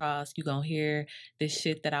point across. You're going to hear this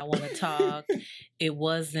shit that I want to talk. It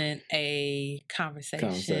wasn't a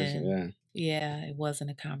conversation. Yeah, it wasn't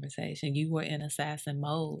a conversation. You were in assassin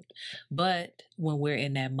mode. But when we're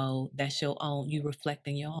in that mode, that's your own, you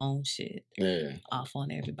reflecting your own shit off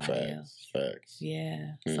on everybody else. Facts.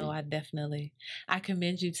 Yeah. So I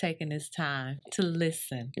commend you taking this time to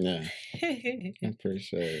listen. Yeah. I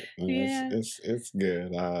appreciate it. It's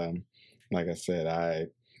good. Like I said,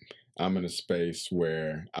 I'm in a space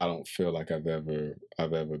where I don't feel like I've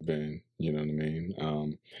ever been. You know what I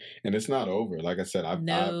mean? And it's not over. Like I said,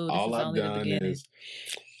 all I've done is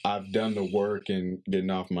I've done the work and getting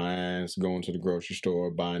off my ass, going to the grocery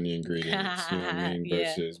store, buying the ingredients. You know what I mean?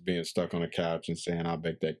 Versus being stuck on the couch and saying I'll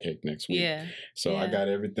bake that cake next week. I got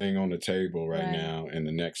everything on the table right now, and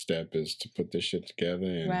the next step is to put this shit together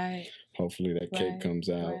and hopefully that cake comes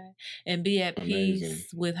out and be at amazing.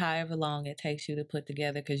 peace with however long it takes you to put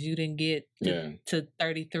together, because you didn't get to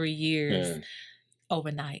 33 years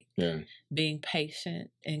overnight. Being patient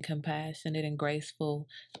and compassionate and graceful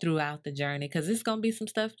throughout the journey, because it's gonna be some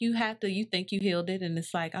stuff you think you healed it, and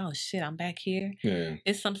it's like, oh shit, I'm back here.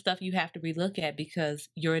 It's some stuff you have to relook at because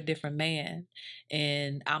you're a different man.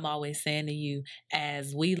 And I'm always saying to you,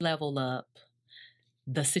 as we level up,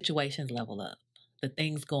 the situations level up, the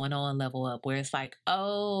things going on level up, where it's like,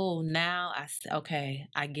 oh, now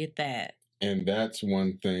I get that. And that's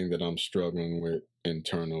one thing that I'm struggling with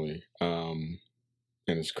internally.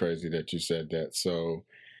 And it's crazy that you said that. So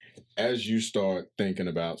as you start thinking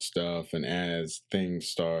about stuff and as things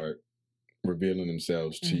start revealing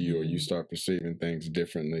themselves to you, or you start perceiving things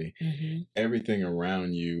differently, everything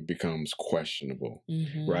around you becomes questionable,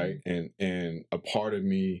 right? And a part of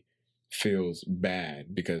me feels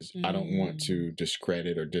bad because I don't want to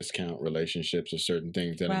discredit or discount relationships or certain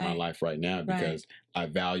things that are in my life right now, because I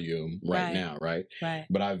value them right now, right?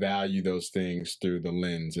 But I value those things through the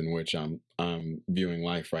lens in which I'm viewing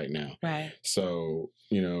life right now. So,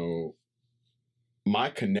 you know, my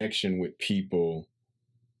connection with people,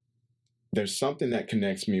 there's something that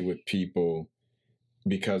connects me with people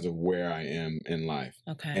because of where I am in life.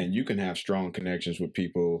 And you can have strong connections with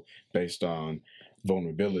people based on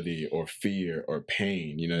vulnerability or fear or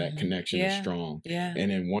pain. You know, that connection is strong.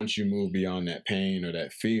 And then once you move beyond that pain or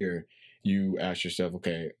that fear, you ask yourself,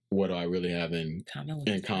 okay, what do I really have in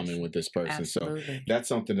common with this person? Absolutely. So that's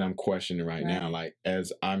something that I'm questioning right now. Like,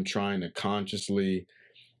 as I'm trying to consciously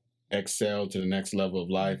excel to the next level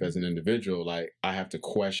of life as an individual, like, I have to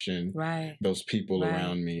question those people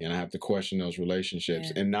around me, and I have to question those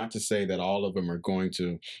relationships. And not to say that all of them are going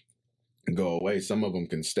to go away. Some of them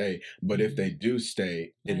can stay, but if they do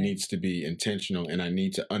stay, it needs to be intentional, and I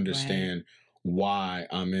need to understand why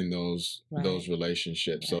I'm in those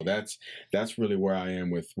relationships. So that's really where I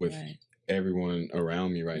am with everyone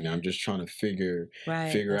around me right now. I'm just trying to figure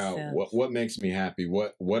out what makes me happy,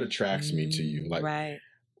 what attracts me to you. Like,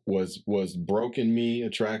 was broken me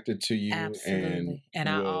attracted to you? Absolutely. And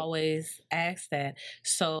I always ask that.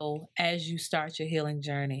 So as you start your healing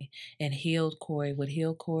journey, and healed Corey,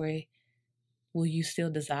 will you still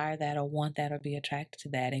desire that or want that or be attracted to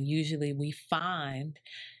that? And usually we find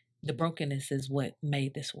the brokenness is what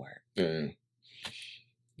made this work. So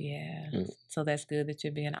that's good that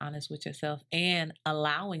you're being honest with yourself and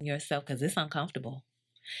allowing yourself, because it's uncomfortable.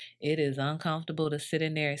 It is uncomfortable to sit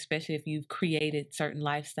in there, especially if you've created certain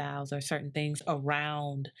lifestyles or certain things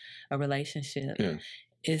around a relationship.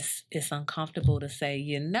 It's uncomfortable to say,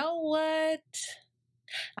 you know what?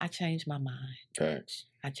 I changed my mind.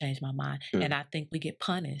 I changed my mind. And I think we get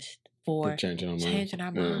punished for changing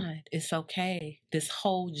our mind. It's okay. This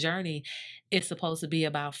whole journey is supposed to be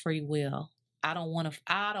about free will. I don't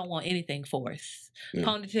want anything forced.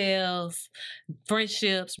 Ponytails,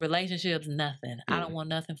 friendships, relationships, nothing. I don't want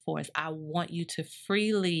nothing forced. I want you to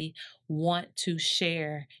freely want to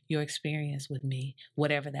share your experience with me,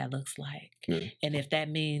 whatever that looks like. And if that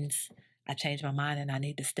means I changed my mind and I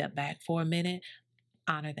need to step back for a minute,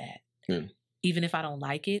 honor that. Even if I don't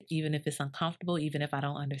like it, even if it's uncomfortable, even if I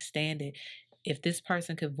don't understand it, if this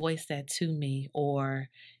person could voice that to me, or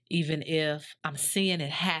even if I'm seeing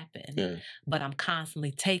it happen, but I'm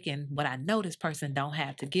constantly taking what I know this person don't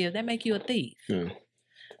have to give, that make you a thief.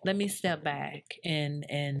 Let me step back and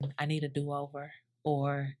I need a do-over,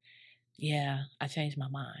 or I changed my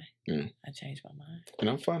mind. I changed my mind. And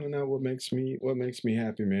I'm finding out what makes me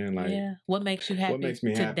happy, man. Like, what makes you happy? What makes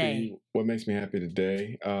me today? happy? What makes me happy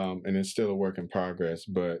today? And it's still a work in progress,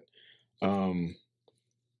 but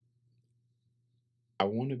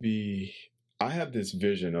I have this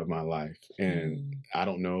vision of my life, and I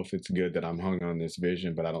don't know if it's good that I'm hung on this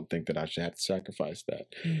vision, but I don't think that I should have to sacrifice that.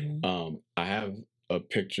 I have a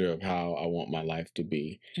picture of how I want my life to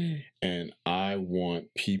be, and I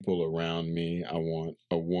want people around me. I want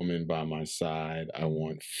a woman by my side. I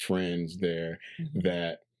want friends there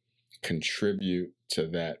that contribute to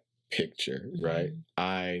that picture, right?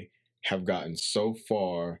 I have gotten so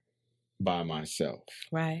far by myself.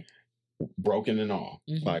 Broken and all.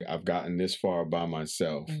 Like, I've gotten this far by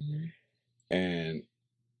myself, and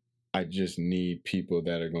I just need people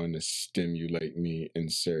that are going to stimulate me in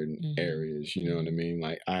certain areas. You know what I mean?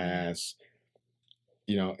 Like, I ask,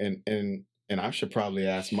 you know, and I should probably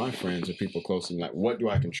ask my friends or people close to me, like, what do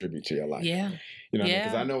I contribute to your life? You know,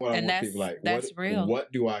 because I know what I want people, like,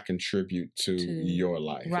 what do I contribute to your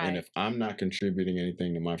life? And if I'm not contributing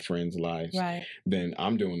anything to my friend's life, then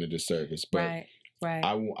I'm doing a disservice. But Right.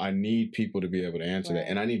 I need people to be able to answer that, Right.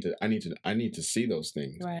 and I need to see those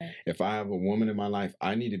things. Right. If I have a woman in my life,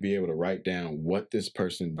 I need to be able to write down what this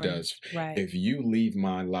person does. Right. If you leave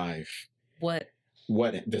my life, what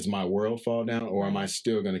does my world fall down, or am I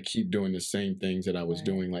still going to keep doing the same things that I was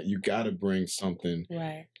doing? Like, you got to bring something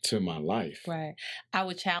to my life. Right. I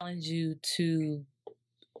would challenge you to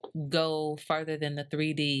go further than the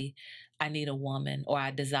 3D. I need a woman, or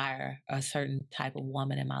I desire a certain type of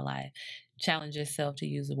woman in my life. Challenge yourself to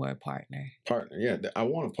use the word partner. Partner, yeah. I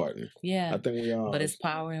want a partner. Yeah. I think we all. But it's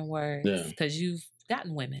power in words. Yeah. Because you've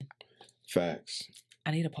gotten women. Facts. I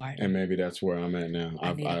need a partner. And maybe that's where I'm at now.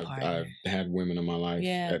 I've had women in my life.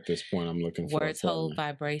 Yeah. At this point, I'm looking for words a partner. hold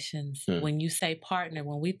vibrations. Yeah. When you say partner,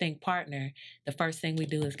 when we think partner, the first thing we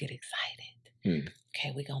do is get excited.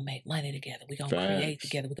 Okay, we're going to make money together. We're going to create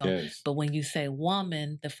together. But when you say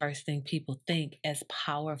woman, the first thing people think, as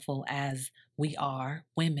powerful as we are,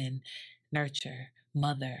 women, nurture,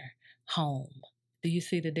 mother, home. Do you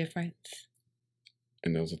see the difference?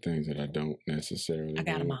 And those are things that I don't necessarily I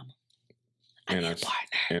got a mama. I need a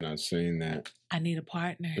partner. And I've seen that. I need a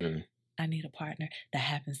partner. Yeah. I need a partner that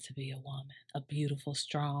happens to be a woman, a beautiful,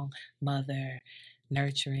 strong mother,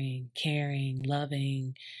 nurturing, caring,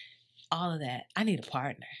 loving, all of that. I need a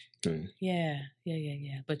partner. Yeah.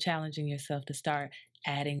 But challenging yourself to start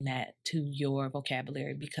adding that to your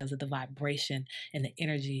vocabulary because of the vibration and the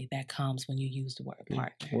energy that comes when you use the word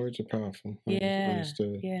partner. Words are powerful.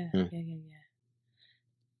 Understood. Yeah.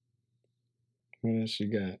 What else you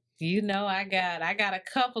got? You know, I got a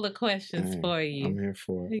couple of questions for you. I'm here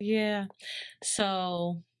for it. Yeah.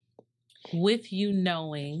 So, with you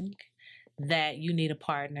knowing that you need a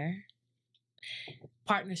partner,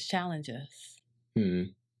 partners challenge us.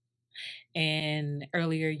 And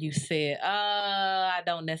earlier you said, I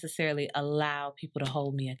don't necessarily allow people to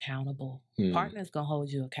hold me accountable. Partners gonna hold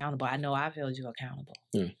you accountable. I know I've held you accountable.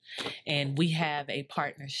 And we have a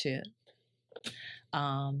partnership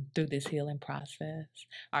through this healing process.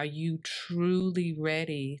 Are you truly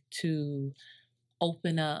ready to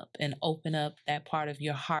open up that part of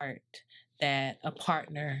your heart that a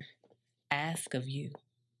partner asks of you?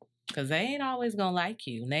 Because they ain't always gonna like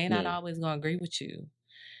you. They ain't not always gonna agree with you.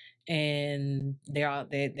 And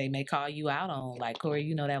they may call you out on, like, Corey,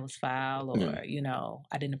 you know, that was foul, or you know,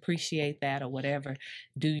 I didn't appreciate that, or whatever.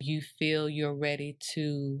 Do you feel you're ready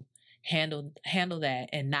to handle that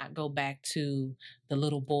and not go back to the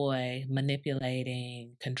little boy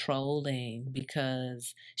manipulating, controlling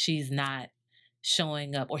because she's not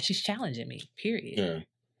showing up or she's challenging me, period?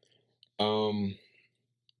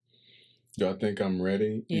 Do I think I'm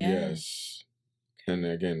ready? Yeah. Yes. And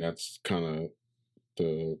again, that's kind of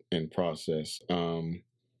the in process. Do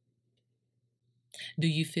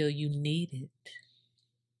you feel you need it?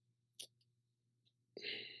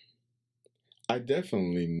 I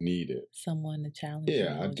definitely need it. Someone to challenge you.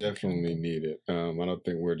 Yeah, I definitely need it. I don't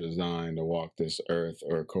think we're designed to walk this earth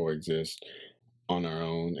or coexist on our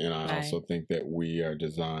own. And I also think that we are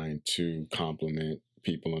designed to complement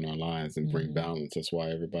people in our lives and bring balance. That's why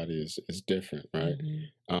everybody is different, right?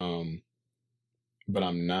 But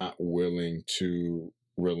I'm not willing to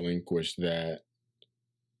relinquish that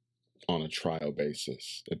on a trial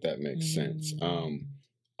basis, if that makes sense.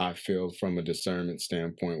 I feel from a discernment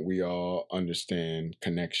standpoint, we all understand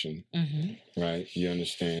connection, right? You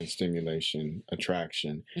understand stimulation,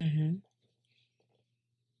 attraction.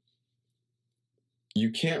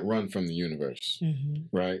 You can't run from the universe,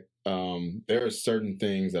 right? There are certain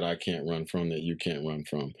things that I can't run from that you can't run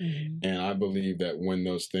from. And I believe that when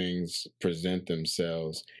those things present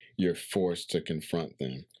themselves, you're forced to confront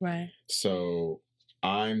them. Right. So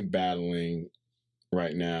I'm battling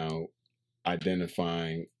right now,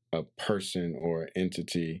 identifying a person or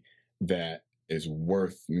entity that is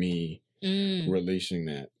worth me releasing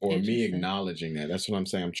that, or me acknowledging that. That's what I'm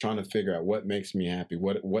saying. I'm trying to figure out what makes me happy.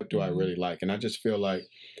 What do I really like? And I just feel like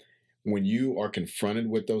when you are confronted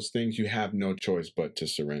with those things, you have no choice but to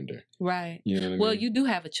surrender. Right. You know what I mean? Well, you do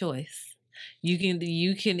have a choice. You can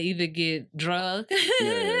either get drugged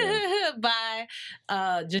by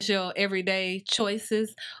just your everyday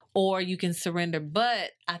choices, or you can surrender.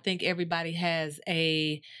 But I think everybody has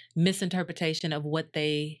a misinterpretation of what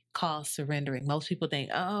they call surrendering. Most people think,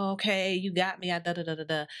 oh, okay, you got me.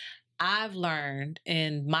 I've learned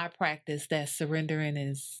in my practice that surrendering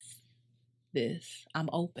is this. I'm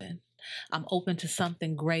open. I'm open to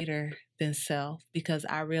something greater than self, because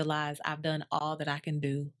I realize I've done all that I can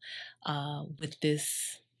do with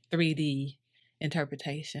this 3D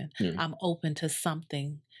interpretation. I'm open to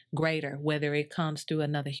something greater, whether it comes through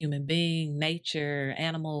another human being, nature,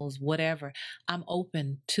 animals, whatever. I'm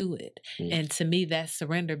open to it. And to me, that's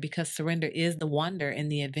surrender, because surrender is the wonder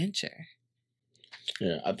and the adventure.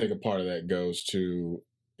 Yeah, I think a part of that goes to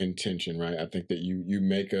intention, right? I think that you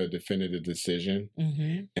make a definitive decision,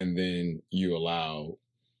 and then you allow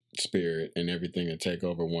spirit and everything to take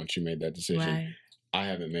over once you made that decision. Right. I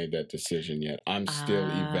haven't made that decision yet. I'm still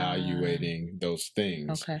evaluating those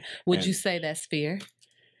things. Okay. Would you say that's fear?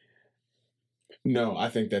 No, I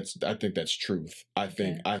think that's truth. I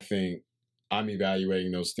think I'm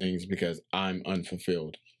evaluating those things because I'm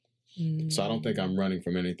unfulfilled. So I don't think I'm running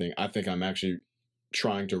from anything. I think I'm actually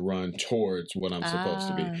trying to run towards what I'm supposed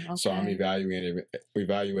to be. Okay. So I'm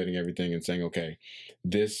evaluating everything and saying, okay,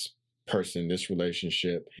 this person, this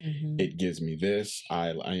relationship, it gives me this.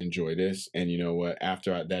 I enjoy this. And you know what?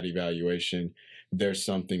 After that evaluation, there's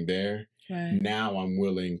something there. Right. Now I'm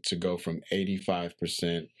willing to go from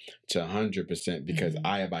 85% to 100% because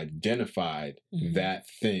I have identified that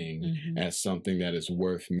thing as something that is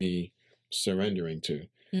worth me surrendering to.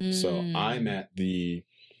 So I'm at the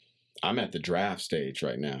draft stage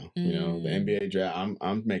right now. You know, the NBA draft.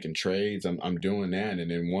 I'm making trades. I'm doing that, and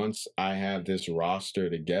then once I have this roster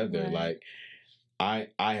together, like I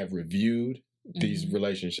have reviewed these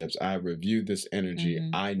relationships. I have reviewed this energy.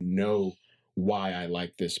 I know why I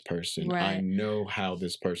like this person. Right. I know how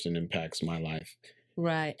this person impacts my life.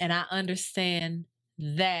 Right, and I understand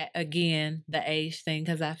that, again, the age thing,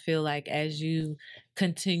 because I feel like as you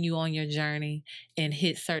continue on your journey and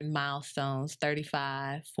hit certain milestones,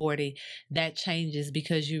 35, 40, that changes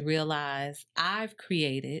because you realize I've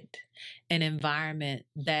created an environment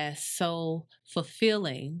that's so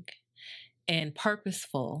fulfilling and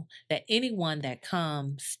purposeful that anyone that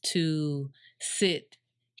comes to sit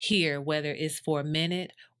here, whether it's for a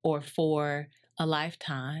minute or for a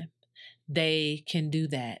lifetime, they can do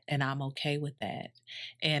that, and I'm okay with that.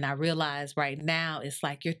 And I realize right now it's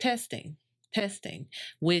like you're testing,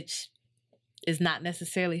 which is not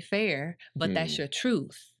necessarily fair, but that's your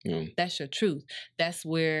truth. That's your truth. That's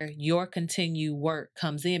where your continued work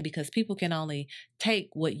comes in, because people can only take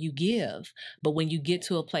what you give. But when you get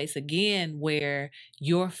to a place again where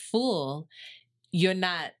you're full, you're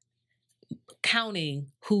not counting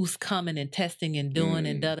who's coming and testing and doing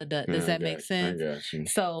and da-da-da. Does that make sense? I got you.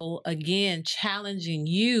 So again, challenging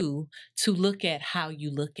you to look at how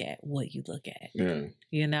you look at what you look at. Yeah.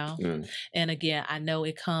 You know? Yeah. And again, I know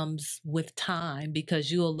it comes with time,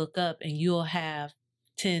 because you'll look up and you'll have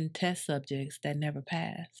 10 test subjects that never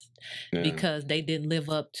passed because they didn't live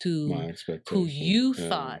up to who you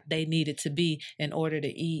thought they needed to be in order to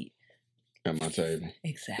eat at my table.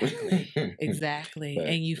 Exactly. Exactly. But,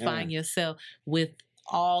 and you find yourself with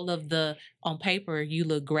all of the, on paper, you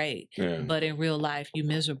look great, but in real life, you're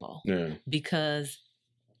miserable because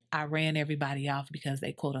I ran everybody off because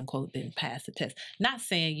they quote unquote didn't pass the test. Not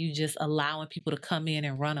saying you just allowing people to come in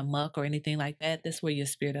and run amok or anything like that. That's where your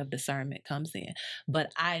spirit of discernment comes in.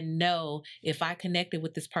 But I know if I connected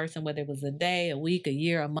with this person, whether it was a day, a week, a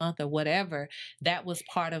year, a month, or whatever, that was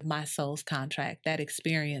part of my soul's contract, that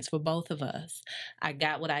experience for both of us. I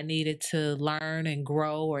got what I needed to learn and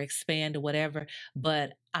grow or expand or whatever,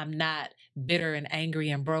 but I'm not bitter and angry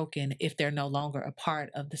and broken if they're no longer a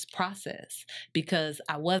part of this process, because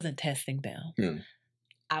I wasn't testing them.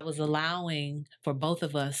 I was allowing for both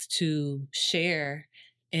of us to share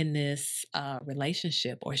in this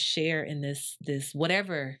relationship, or share in this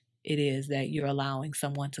whatever it is that you're allowing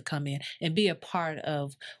someone to come in and be a part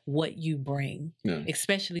of what you bring,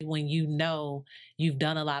 especially when you know you've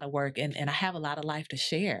done a lot of work and I have a lot of life to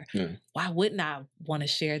share. Why wouldn't I want to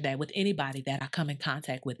share that with anybody that I come in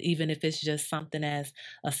contact with, even if it's just something as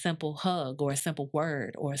a simple hug or a simple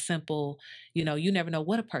word or a simple, you never know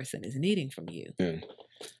what a person is needing from you.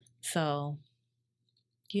 So,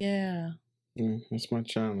 that's my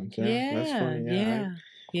challenge. That's funny.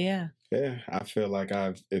 Yeah, I feel like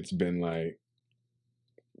it's been like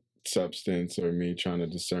substance or me trying to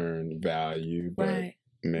discern value, but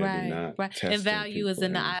maybe not. Right. And value is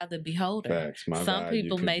in the eye of the beholder. Facts. Some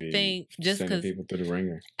people may think just because people through the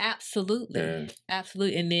ringer. Absolutely.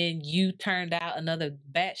 Absolutely. And then you turned out another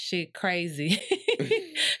batshit crazy,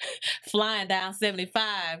 flying down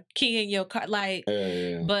 75, keying your car,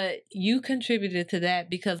 but you contributed to that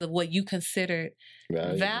because of what you considered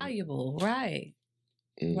valuable. Right.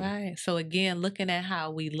 Right. So again, looking at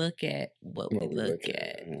how we look at what we look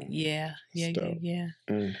at. Yeah.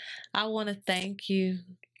 I want to thank you.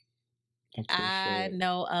 I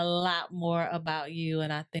know a lot more about you,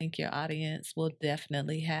 and I think your audience will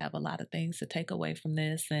definitely have a lot of things to take away from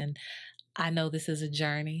this. And I know this is a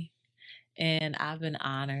journey, And I've been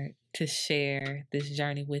honored to share this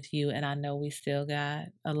journey with you. And I know we still got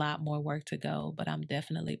a lot more work to go, but I'm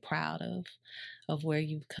definitely proud of where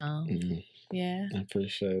you've come. Yeah. I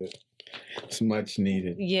appreciate it. It's much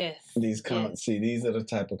needed. Yes. See, these are the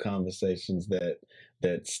type of conversations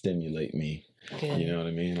that stimulate me. Good. You know what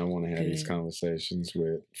I mean? I want to have these conversations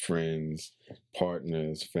with friends,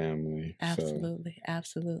 partners, family. Absolutely.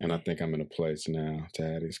 Absolutely. And I think I'm in a place now to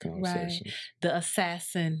have these conversations. Right. The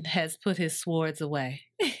assassin has put his swords away.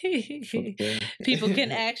 People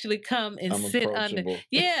can actually come and sit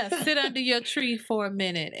under your tree for a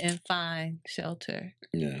minute and find shelter.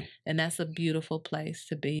 Yeah. And that's a beautiful place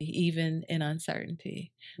to be, even in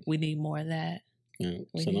uncertainty. We need more of that. Yeah.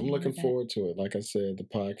 So I'm looking forward to it. Like I said, the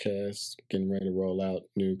podcast, getting ready to roll out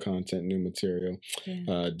new content, new material.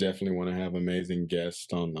 Yeah. Definitely want to have amazing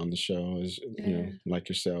guests on the show, as you know, like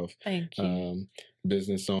yourself. Thank you.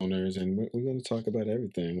 Business owners, and we're going to talk about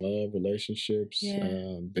everything: love, relationships,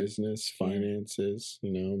 business, finances,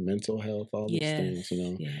 mental health, all these things.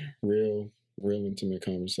 Real intimate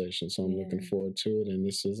conversation. So I'm looking forward to it. And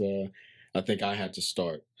this is I think I had to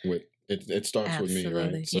start with it. It starts with me,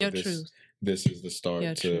 right? So your truth. This is the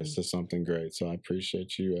start to something great. So I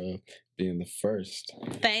appreciate you being the first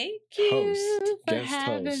Thank you for guest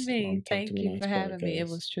having host me. Thank you for having me. It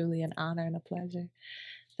was truly an honor and a pleasure.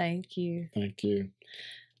 Thank you. Thank you.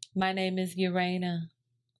 My name is Urena.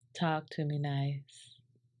 Talk to me nice.